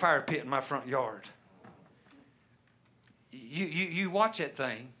little old fire pit in my front yard. You watch that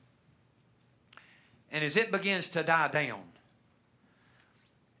thing, and as it begins to die down,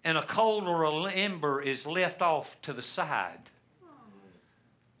 and a coal or an ember is left off to the side,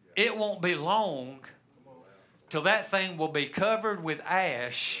 it won't be long till that thing will be covered with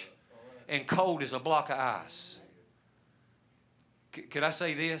ash and cold as a block of ice. Could I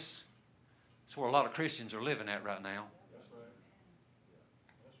say this? It's where a lot of Christians are living at right now.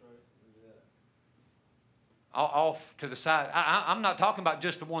 Off to the side. I'm not talking about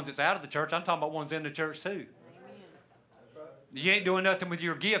just the ones that's out of the church. I'm talking about ones in the church too. You ain't doing nothing with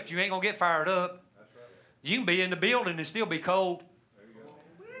your gift. You ain't going to get fired up. You can be in the building and still be cold.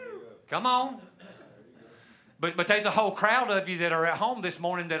 Come on. But there's a whole crowd of you that are at home this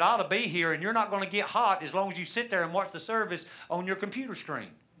morning that ought to be here, and you're not going to get hot as long as you sit there and watch the service on your computer screen.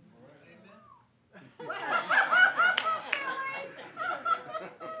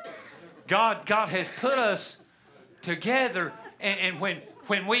 God has put us together, and when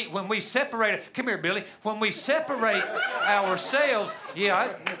we separate, come here, Billy. When we separate ourselves,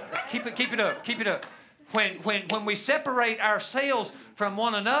 keep it up. When we separate ourselves from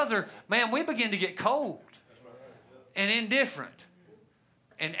one another, man, we begin to get cold and indifferent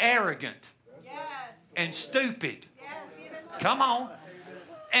and arrogant and stupid. Come on.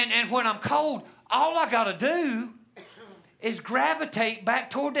 And when I'm cold, all I got to do is gravitate back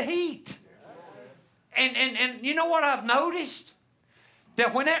toward the heat. And you know what I've noticed?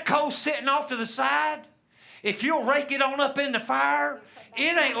 That when that coal's sitting off to the side, if you'll rake it on up in the fire,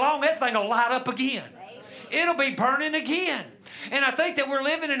 it ain't long, that thing will light up again. It'll be burning again. And I think that we're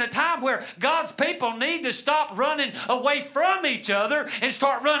living in a time where God's people need to stop running away from each other and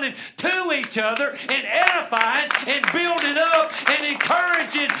start running to each other and edifying and building up and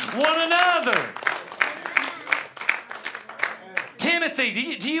encouraging one another.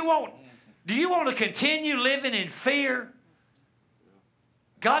 Timothy, do you want to continue living in fear?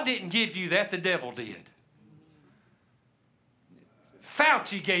 God didn't give you that, the devil did.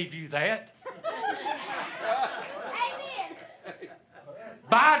 Fauci gave you that.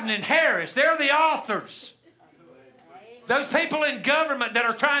 Biden and Harris, they're the authors. Those people in government that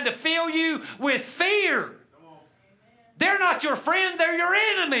are trying to fill you with fear. They're not your friend, they're your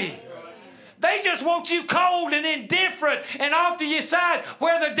enemy. They just want you cold and indifferent and off to your side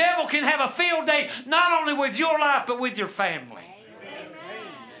where the devil can have a field day not only with your life but with your family.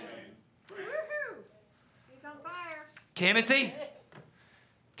 He's on fire.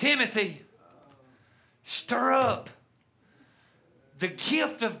 Timothy, stir up the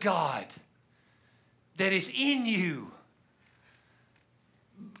gift of God that is in you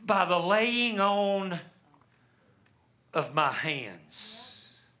by the laying on of my hands.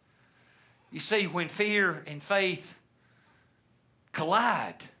 You see, when fear and faith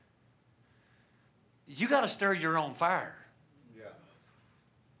collide, you got to stir your own fire.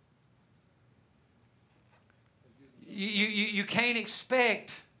 You can't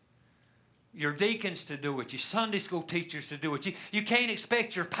expect your deacons to do it, your Sunday school teachers to do it. You can't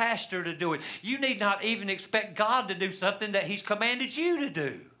expect your pastor to do it. You need not even expect God to do something that He's commanded you to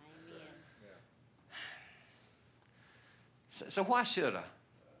do. So why should I?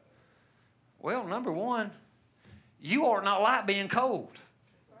 Well, number one, you ought not like being cold.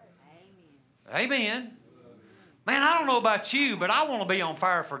 Amen. Man, I don't know about you, but I want to be on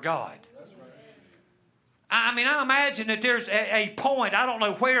fire for God. I mean, I imagine that there's a point. I don't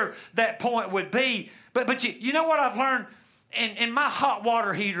know where that point would be. But you know what I've learned? In my hot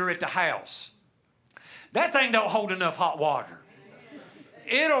water heater at the house, that thing don't hold enough hot water.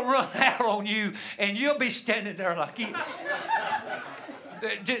 It'll run out on you, and you'll be standing there like this.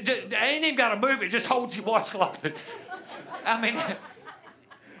 Ain't even got to move it. Just hold your washcloth. I mean,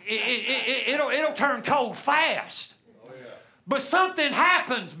 it'll turn cold fast. But something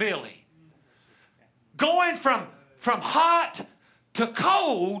happens, Billy. Going from hot to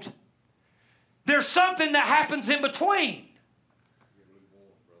cold, there's something that happens in between.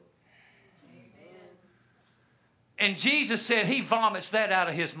 And Jesus said He vomits that out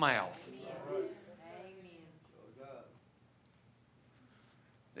of His mouth.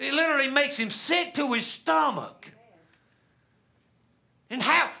 It literally makes Him sick to His stomach. And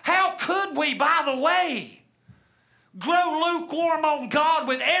how could we, by the way, grow lukewarm on God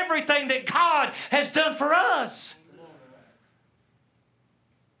with everything that God has done for us?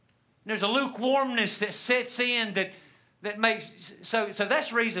 There's a lukewarmness that sets in that makes, so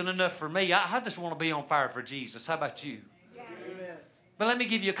that's reason enough for me. I just want to be on fire for Jesus. How about you? Amen. But let me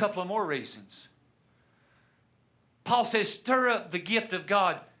give you a couple of more reasons. Paul says, stir up the gift of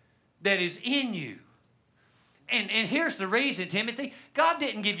God that is in you. And here's the reason, Timothy. God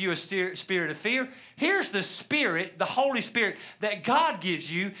didn't give you a spirit of fear. Here's the Spirit, the Holy Spirit, that God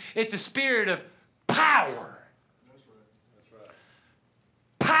gives you. It's a spirit of power. That's right.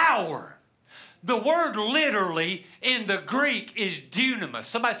 Power. The word literally in the Greek is dunamis.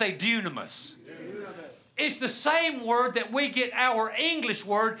 Somebody say dunamis. It's the same word that we get our English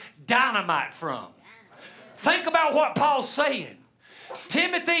word dynamite from. Think about what Paul's saying.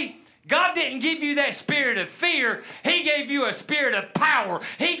 Timothy, God didn't give you that spirit of fear. He gave you a spirit of power.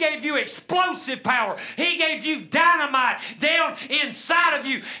 He gave you explosive power. He gave you dynamite down inside of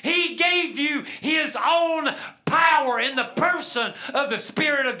you. He gave you His own power in the person of the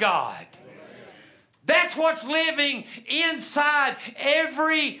Spirit of God. That's what's living inside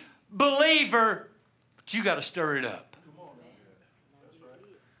every believer, but you got to stir it up.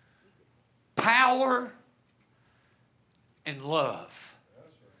 Power and love.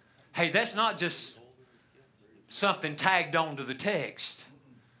 Hey, that's not just something tagged onto the text.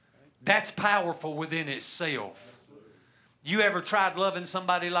 That's powerful within itself. You ever tried loving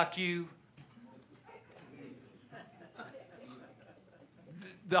somebody like you?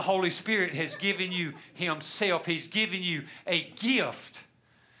 The Holy Spirit has given you Himself. He's given you a gift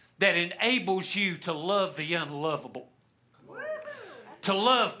that enables you to love the unlovable. To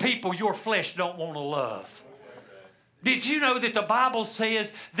love people your flesh don't want to love. Did you know that the Bible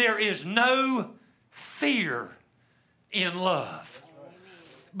says there is no fear in love?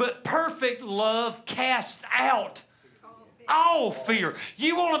 But perfect love casts out all fear.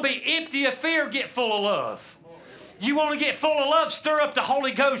 You want to be empty of fear, get full of love. You want to get full of love, stir up the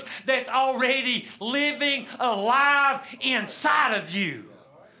Holy Ghost that's already living alive inside of you.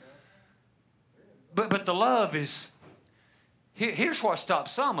 But the love is, here's what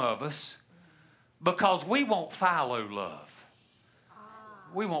stops some of us, because we want philo love.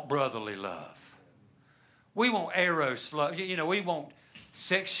 We want brotherly love. We want eros love. You know, we want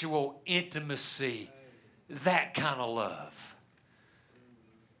sexual intimacy, that kind of love.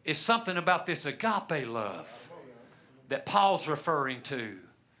 It's something about this agape love that Paul's referring to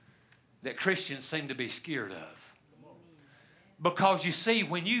that Christians seem to be scared of. Because you see,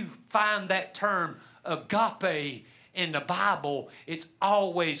 when you find that term agape in the Bible, it's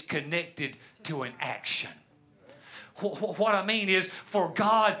always connected to an action. What I mean is, for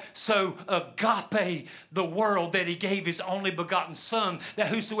God so agape the world that He gave His only begotten Son, that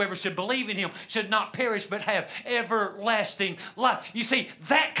whosoever should believe in Him should not perish but have everlasting life. You see,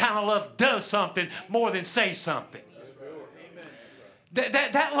 that kind of love does something more than say something.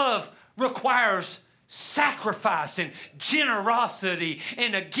 That love requires sacrifice and generosity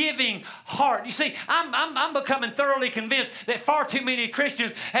and a giving heart. You see, I'm becoming thoroughly convinced that far too many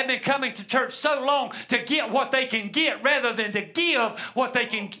Christians have been coming to church so long to get what they can get rather than to give what they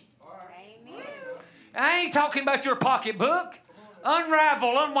can. Amen. I ain't talking about your pocketbook.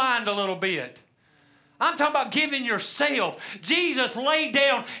 Unravel, unwind a little bit. I'm talking about giving yourself. Jesus laid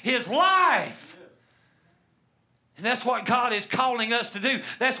down His life. And that's what God is calling us to do.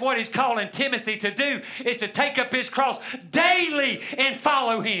 That's what He's calling Timothy to do, is to take up his cross daily and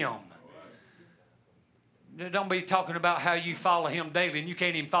follow Him. Don't be talking about how you follow Him daily and you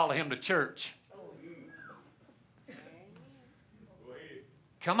can't even follow Him to church.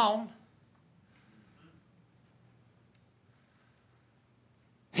 Come on.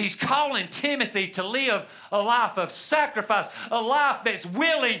 He's calling Timothy to live a life of sacrifice, a life that's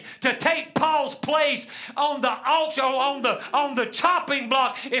willing to take Paul's place on the auction, on the chopping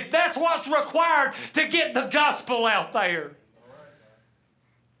block, if that's what's required to get the gospel out there.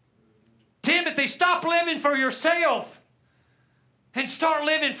 Timothy, stop living for yourself and start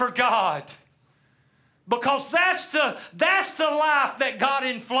living for God. Because that's the life that God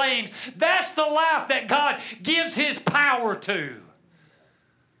inflames. That's the life that God gives His power to.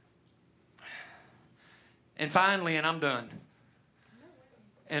 And finally, and I'm done,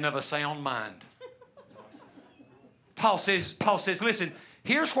 and of a sound mind. Paul says, listen,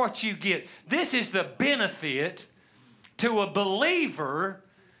 here's what you get. This is the benefit to a believer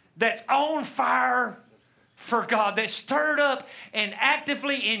that's on fire for God, that's stirred up and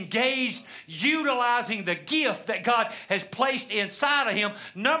actively engaged, utilizing the gift that God has placed inside of him.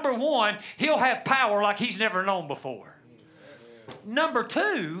 Number one, he'll have power like he's never known before. Number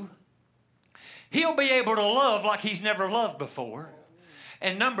two, he'll be able to love like he's never loved before.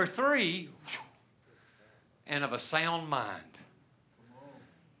 And number three, and of a sound mind.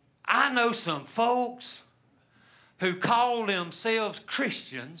 I know some folks who call themselves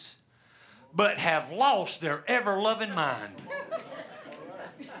Christians but have lost their ever-loving mind.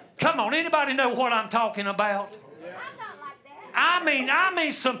 Come on, anybody know what I'm talking about? I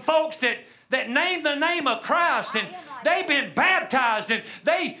mean some folks that name the name of Christ, and they've been baptized, and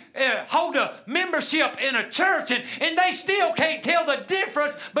they hold a membership in a church, and they still can't tell the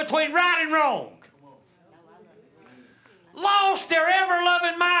difference between right and wrong. Lost their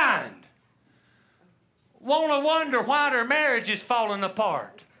ever-loving mind. Want to wonder why their marriage is falling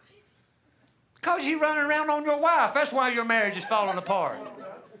apart. Because you're running around on your wife. That's why your marriage is falling apart.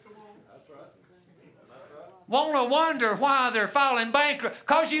 Want to wonder why they're filing bankrupt.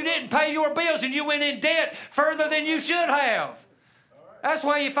 Because you didn't pay your bills and you went in debt further than you should have. That's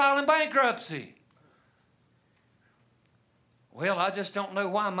why you're filing bankruptcy. Well, I just don't know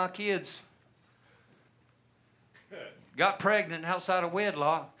why my kids got pregnant outside of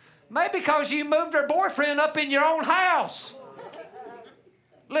wedlock. Maybe because you moved their boyfriend up in your own house.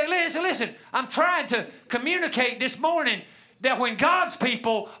 Listen, I'm trying to communicate this morning that when God's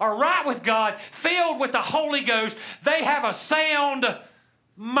people are right with God, filled with the Holy Ghost, they have a sound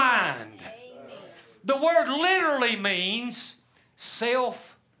mind. Amen. The word literally means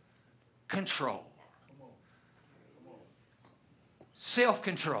self-control. Self-control.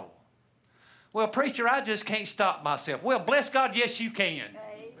 Self-control. Well, preacher, I just can't stop myself. Well, bless God, yes, you can.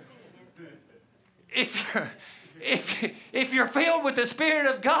 If you're filled with the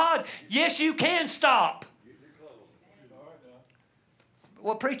Spirit of God, yes, you can stop.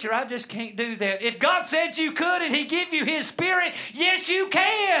 Well, preacher, I just can't do that. If God said you could and He give you His Spirit, yes, you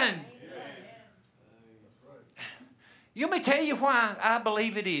can. Let me tell you why I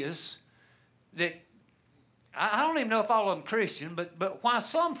believe it is that, I don't even know if all of them Christian, but why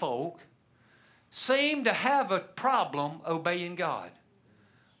some folk seem to have a problem obeying God.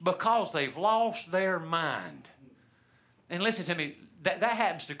 Because they've lost their mind. And listen to me, that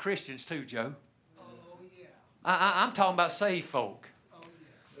happens to Christians too, Joe. I'm talking about saved folk.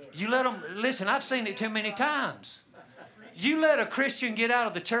 You let them, listen, I've seen it too many times. You let a Christian get out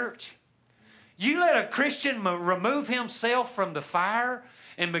of the church. You let a Christian remove himself from the fire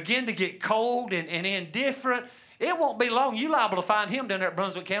and begin to get cold and indifferent. It won't be long. You're liable to find him down there at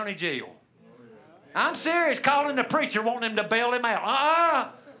Brunswick County Jail. I'm serious, calling the preacher, wanting him to bail him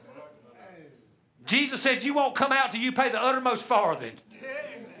out. Jesus said you won't come out till you pay the uttermost farthing.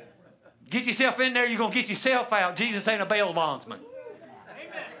 Get yourself in there, you're going to get yourself out. Jesus ain't a bail bondsman.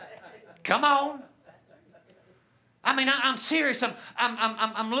 Come on. I mean, I'm serious.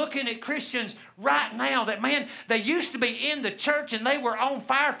 I'm looking at Christians right now that, man, they used to be in the church and they were on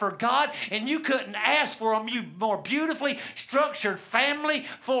fire for God, and you couldn't ask for them. You more beautifully structured family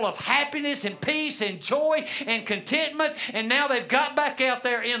full of happiness and peace and joy and contentment, and now they've got back out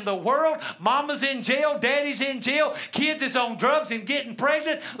there in the world. Mama's in jail, daddy's in jail, kids is on drugs and getting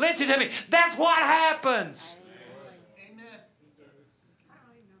pregnant. Listen to me. That's what happens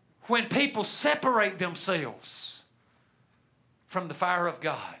when people separate themselves from the fire of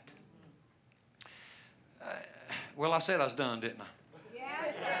God. Well, I said I was done, didn't I?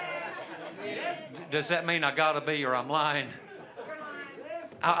 Does that mean I got to be or I'm lying?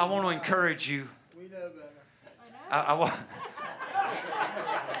 I want to encourage you. I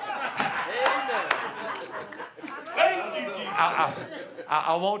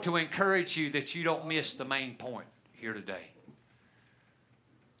want to encourage you that you don't miss the main point here today.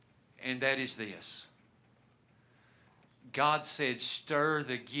 And that is this. God said, stir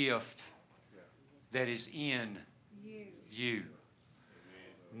the gift that is in you.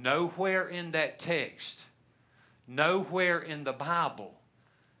 Nowhere in that text, nowhere in the Bible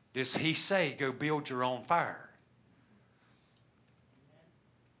does He say, go build your own fire.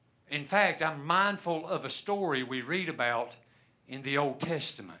 In fact, I'm mindful of a story we read about in the Old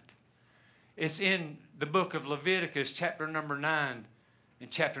Testament. It's in the book of Leviticus, chapter number 9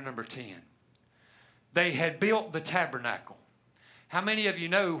 and chapter number 10. They had built the tabernacle. How many of you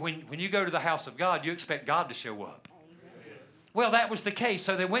know when you go to the house of God, you expect God to show up? Well, that was the case.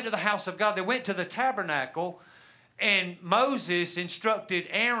 So they went to the house of God. They went to the tabernacle, and Moses instructed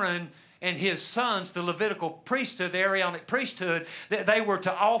Aaron and his sons, the Levitical priesthood, the Aaronic priesthood, that they were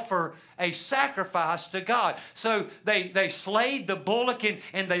to offer a sacrifice to God. So they slayed the bullock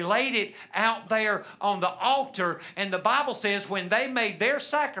and they laid it out there on the altar. And the Bible says when they made their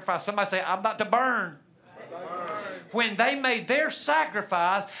sacrifice, somebody say, I'm about to burn. When they made their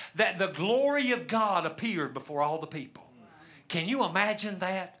sacrifice, that the glory of God appeared before all the people. Can you imagine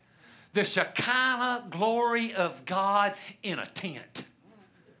that? The Shekinah glory of God in a tent.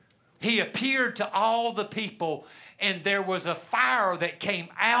 He appeared to all the people, and there was a fire that came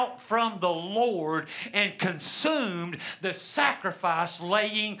out from the Lord and consumed the sacrifice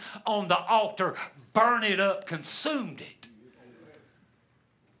laying on the altar. Burn it up, consumed it.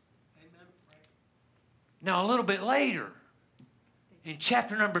 Now, a little bit later, in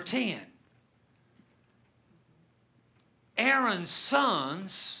chapter number 10, Aaron's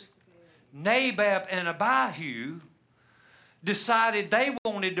sons, Nadab and Abihu, decided they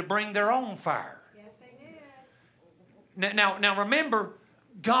wanted to bring their own fire. Yes, they did. Now remember,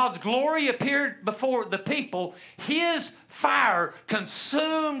 God's glory appeared before the people. His fire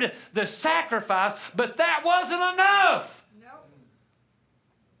consumed the sacrifice, but that wasn't enough. Nope.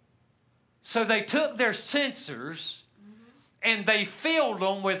 So they took their censers and they filled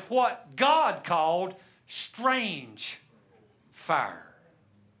them with what God called strange fire.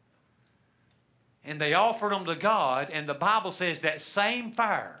 And they offered them to God, and the Bible says that same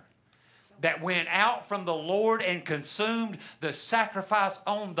fire that went out from the Lord and consumed the sacrifice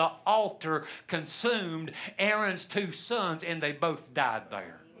on the altar consumed Aaron's two sons, and they both died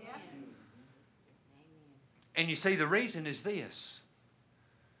there. Yeah. And you see, the reason is this.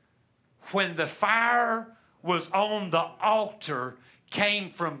 When the fire was on the altar, came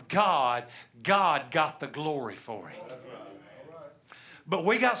from God, God got the glory for it. But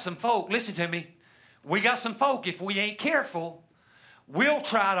we got some folk, listen to me, we got some folk, if we ain't careful, we'll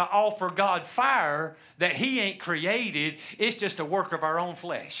try to offer God fire that He ain't created. It's just a work of our own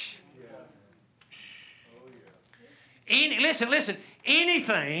flesh. Listen,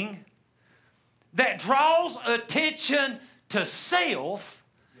 anything that draws attention to self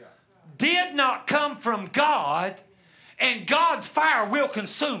did not come from God, and God's fire will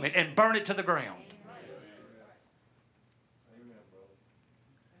consume it and burn it to the ground.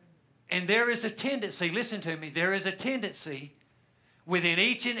 And there is a tendency, listen to me, there is a tendency within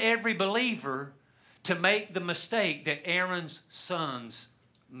each and every believer to make the mistake that Aaron's sons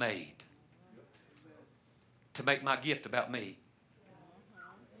made. To make my gift about me.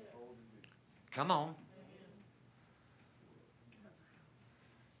 Come on.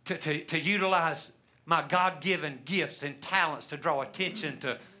 To utilize my God-given gifts and talents to draw attention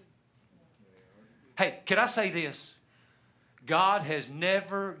to. Hey, could I say this? God has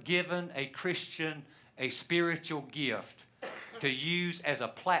never given a Christian a spiritual gift to use as a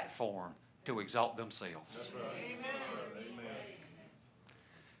platform to exalt themselves.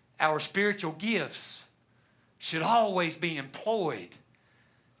 Our spiritual gifts should always be employed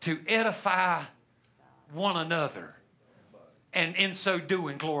to edify one another, and in so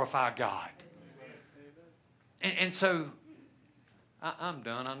doing glorify God. And so, I'm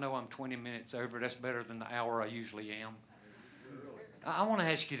done. I know I'm 20 minutes over. That's better than the hour I usually am. I want to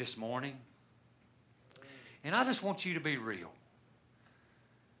ask you this morning, and I just want you to be real.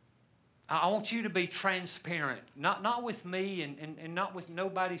 I want you to be transparent, not with me and not with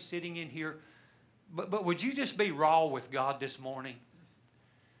nobody sitting in here, but would you just be raw with God this morning?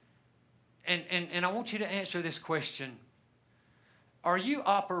 And I want you to answer this question. Are you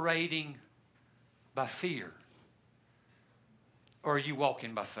operating by fear? Or are you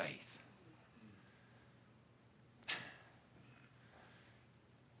walking by faith?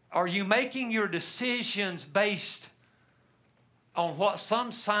 Are you making your decisions based on what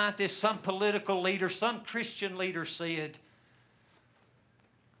some scientist, some political leader, some Christian leader said?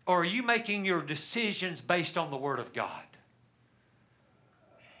 Or are you making your decisions based on the Word of God?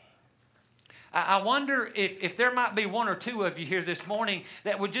 I wonder if there might be one or two of you here this morning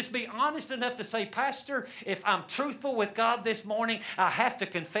that would just be honest enough to say, Pastor, if I'm truthful with God this morning, I have to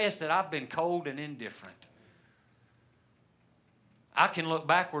confess that I've been cold and indifferent. I can look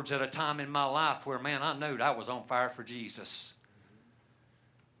backwards at a time in my life where, man, I knew I was on fire for Jesus.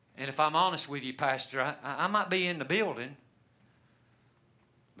 And if I'm honest with you, Pastor, I might be in the building,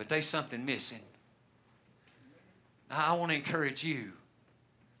 but there's something missing. I want to encourage you.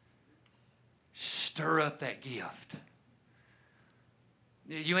 Stir up that gift.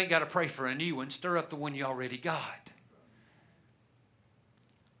 You ain't got to pray for a new one. Stir up the one you already got.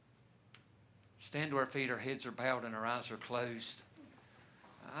 Stand to our feet, our heads are bowed and our eyes are closed.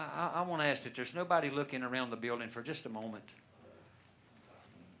 I want to ask that there's nobody looking around the building for just a moment.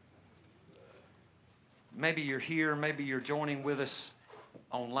 Maybe you're here, maybe you're joining with us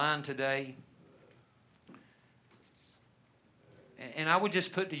online today. And I would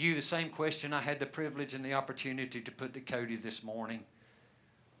just put to you the same question I had the privilege and the opportunity to put to Cody this morning.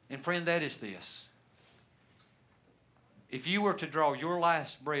 And friend, that is this. If you were to draw your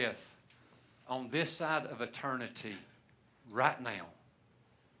last breath on this side of eternity right now,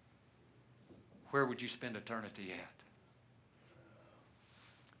 where would you spend eternity at?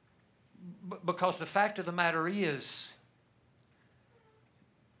 Because the fact of the matter is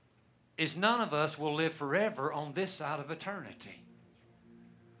none of us will live forever on this side of eternity.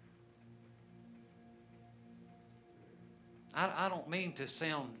 I don't mean to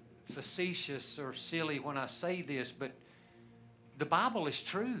sound facetious or silly when I say this, but the Bible is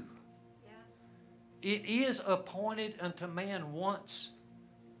true. Yeah. It is appointed unto man once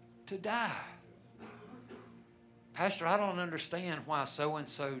to die. Pastor, I don't understand why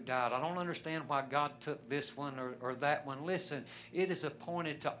so-and-so died. I don't understand why God took this one or that one. Listen, it is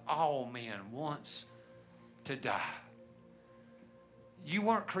appointed to all men once to die. You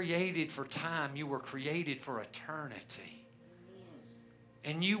weren't created for time. You were created for eternity.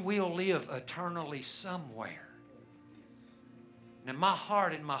 And you will live eternally somewhere. Now, my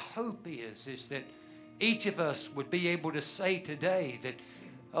heart and my hope is that each of us would be able to say today that,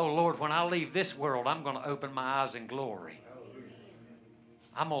 oh, Lord, when I leave this world, I'm going to open my eyes in glory.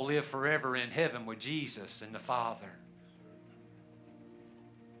 I'm going to live forever in heaven with Jesus and the Father.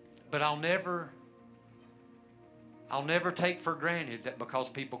 But I'll never take for granted that because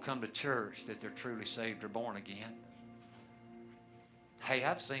people come to church that they're truly saved or born again. Hey,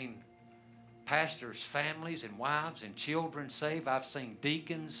 I've seen pastors' families and wives and children saved. I've seen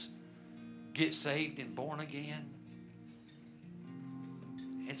deacons get saved and born again.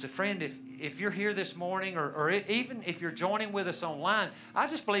 And so, friend, if you're here this morning, or even if you're joining with us online, I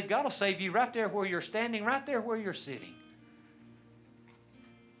just believe God will save you right there where you're standing, right there where you're sitting.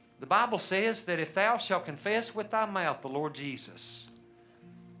 The Bible says that if thou shalt confess with thy mouth the Lord Jesus,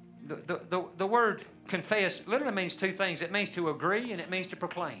 the word confess literally means two things. It means to agree and it means to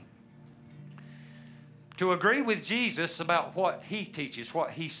proclaim. To agree with Jesus about what He teaches,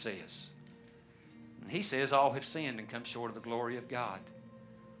 what He says. And He says all have sinned and come short of the glory of God.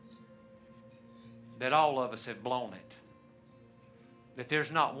 That all of us have blown it. That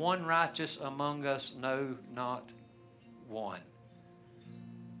there's not one righteous among us, no, not one.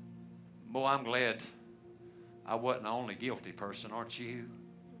 Boy, I'm glad I wasn't the only guilty person, aren't you?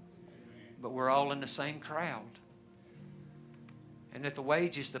 But we're all in the same crowd. And that the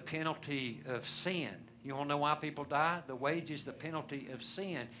wages, the penalty of sin. You want to know why people die? The wages, the penalty of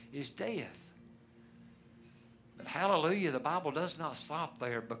sin is death. But hallelujah, the Bible does not stop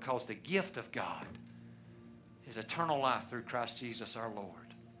there, because the gift of God is eternal life through Christ Jesus our Lord.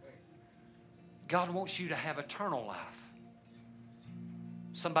 God wants you to have eternal life.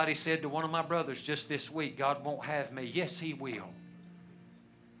 Somebody said to one of my brothers just this week, God won't have me. Yes, He will.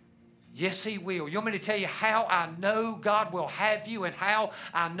 Yes, He will. You want me to tell you how I know God will have you and how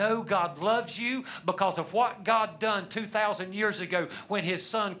I know God loves you? Because of what God done 2,000 years ago when His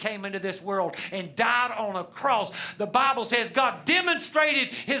Son came into this world and died on a cross. The Bible says God demonstrated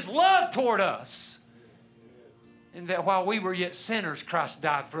His love toward us. And that while we were yet sinners, Christ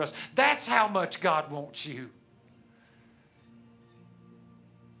died for us. That's how much God wants you.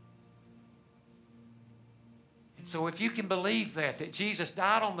 And so if you can believe that Jesus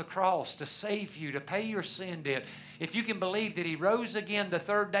died on the cross to save you, to pay your sin debt, if you can believe that He rose again the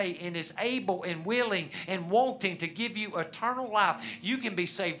third day and is able and willing and wanting to give you eternal life, you can be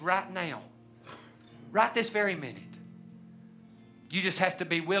saved right now. Right this very minute. You just have to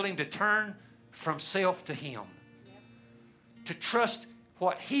be willing to turn from self to Him. To trust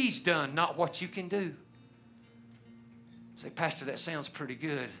what He's done, not what you can do. Say, Pastor, that sounds pretty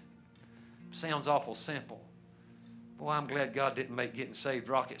good. Sounds awful simple. Boy, I'm glad God didn't make getting saved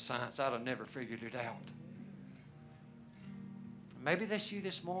rocket science. I'd have never figured it out. Maybe that's you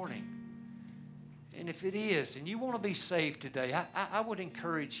this morning. And if it is, and you want to be saved today, I would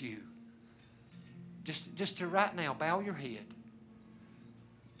encourage you just to right now bow your head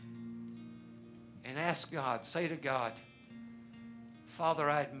and ask God, say to God, Father,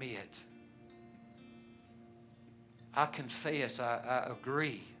 I admit, I confess, I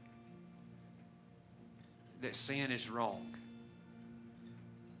agree that sin is wrong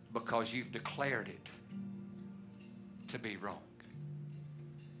because You've declared it to be wrong.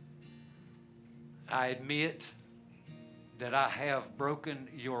 I admit that I have broken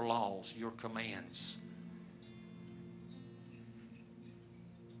Your laws, Your commands.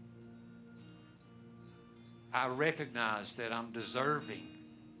 I recognize that I'm deserving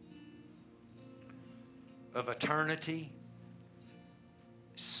of eternity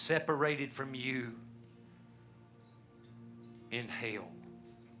separated from You in hell.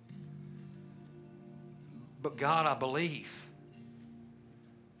 But God, I believe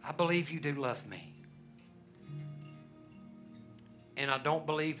You do love me. And I don't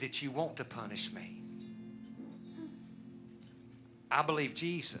believe that You want to punish me. I believe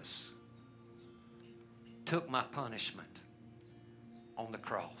Jesus took my punishment on the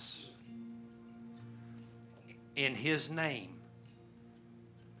cross. In His name,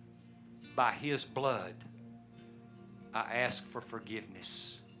 by His blood, I ask for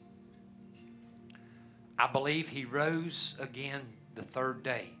forgiveness. I believe He rose again the third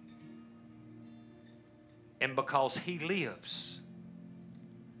day. And because He lives,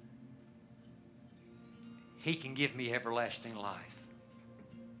 He can give me everlasting life.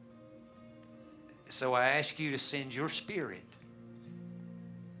 So I ask You to send Your Spirit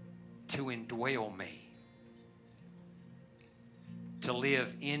to indwell me, to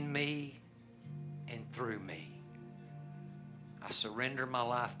live in me and through me. I surrender my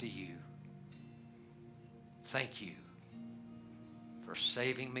life to You. Thank You for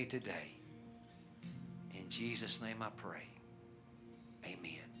saving me today. In Jesus' name I pray.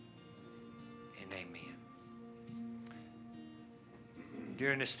 Amen and amen.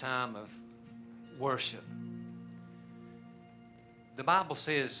 During this time of worship, the Bible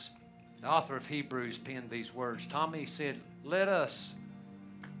says, the author of Hebrews penned these words. Tommy said, let us,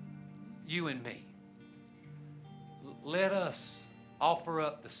 you and me, let us offer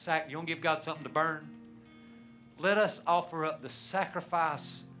up the You want to give God something to burn? Let us offer up the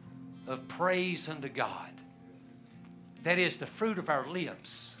sacrifice of praise unto God. That is the fruit of our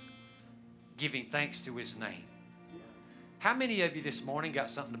lips, giving thanks to His name. How many of you this morning got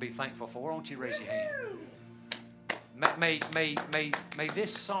something to be thankful for? Won't you raise your hand? May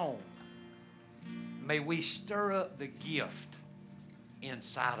this song, may we stir up the gift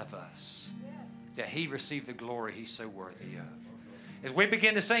inside of us that He receive the glory He's so worthy of. As we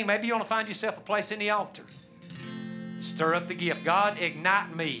begin to sing, maybe you want to find yourself a place in the altar. Stir up the gift. God,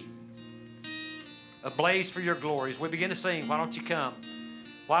 ignite me ablaze for your glory. As we begin to sing, why don't you come?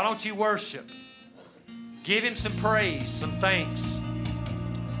 Why don't you worship? Give Him some praise, some thanks.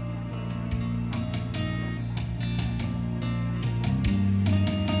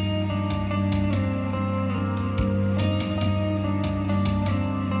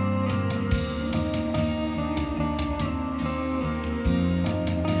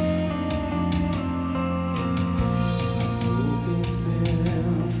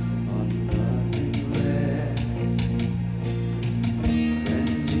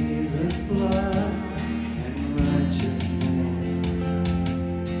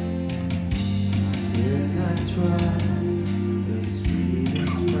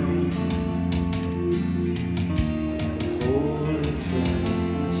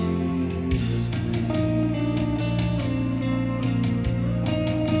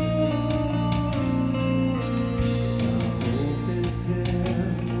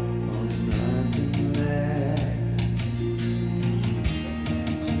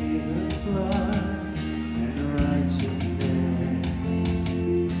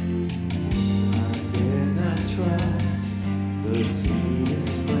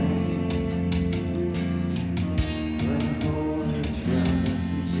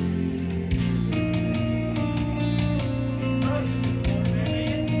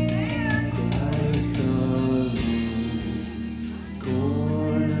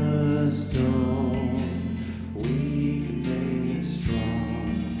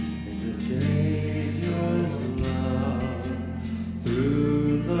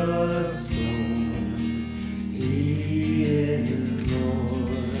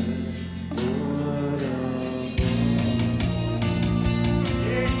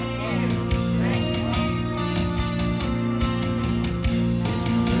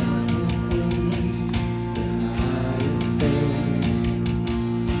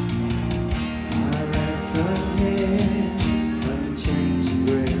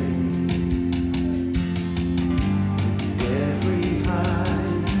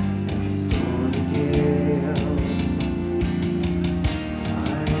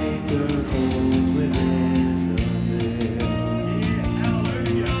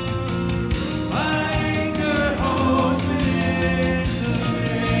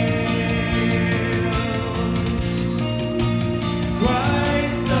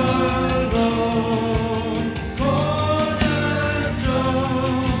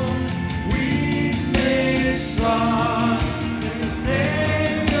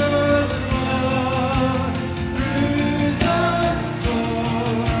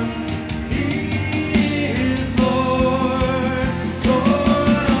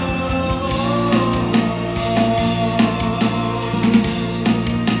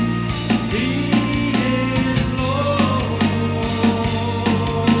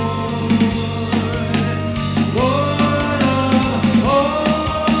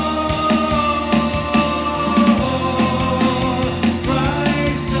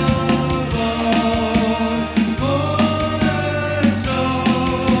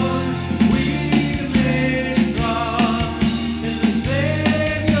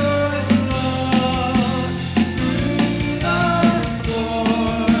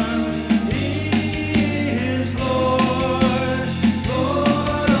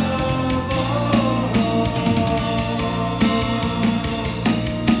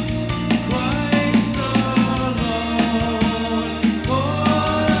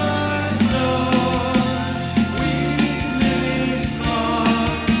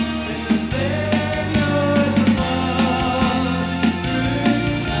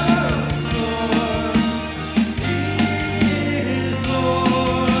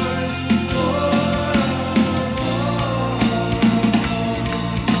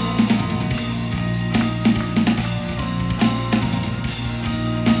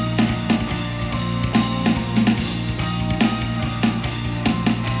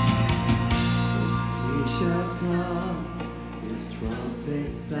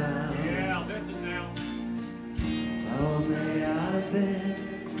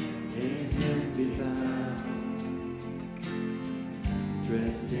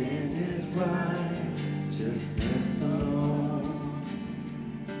 Dressed in His righteousness alone,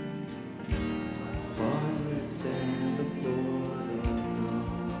 faultless stand before the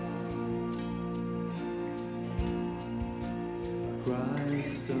throne.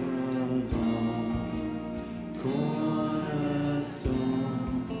 cornerstone,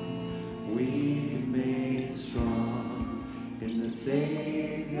 weak made strong in the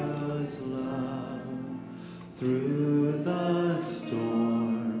Savior's love. Through the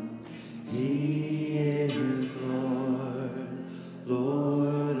storm, He is Lord,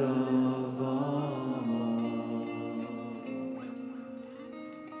 Lord of all.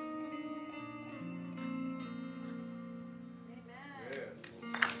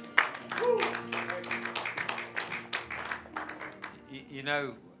 You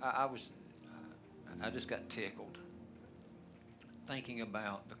know, I just got tickled thinking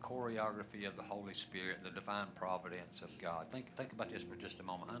about the choreography of the Holy Spirit, the divine providence of God. Think about this for just a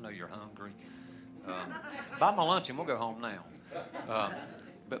moment. I know you're hungry. Buy my lunch and we'll go home now.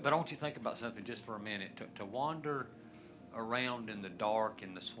 But I want you to think about something just for a minute. To wander around in the dark,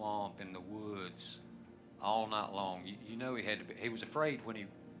 in the swamp, in the woods, all night long. You know he had to be. He was afraid when he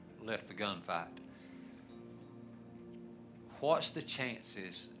left the gunfight. What's the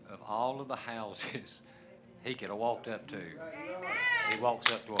chances of all of the houses he could have walked up to? He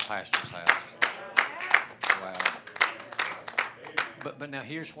walks up to a pastor's house. Wow. But now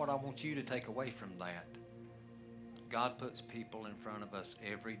here's what I want you to take away from that. God puts people in front of us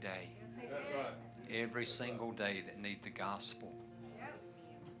every day. Every single day that need the gospel.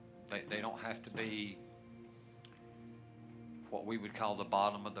 They don't have to be what we would call the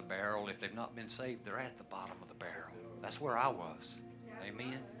bottom of the barrel. If they've not been saved, they're at the bottom of the barrel. That's where I was.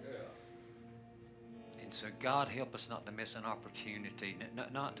 Amen? And so God help us not to miss an opportunity.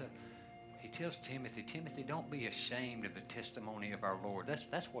 Not to, he tells Timothy, don't be ashamed of the testimony of our Lord.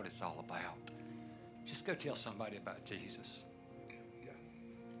 That's what it's all about. Just go tell somebody about Jesus.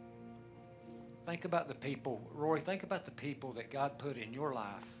 Think about the people, Roy, think about the people that God put in your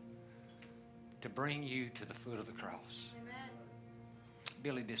life to bring you to the foot of the cross. Amen.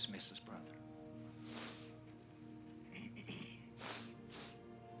 Billy, dismiss us, brother.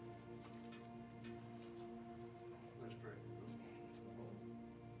 Let's pray.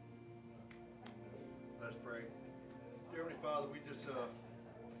 Let's pray. Dear Heavenly Father, we just,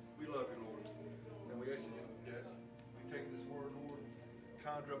 we love you, Lord. And we ask you that we take this word, Lord,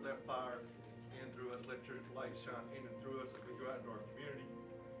 conjure up that fire in through us. Let your light shine in and through us as we go out into our community.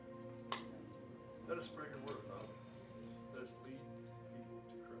 Let us spread your word, Father. Let us lead people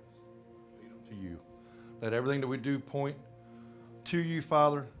to Christ. Lead them to you. Let everything that we do point to you,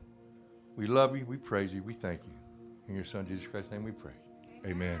 Father. We love you. We praise you. We thank you. In your Son, Jesus Christ's name we pray.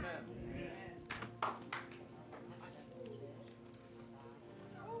 Amen.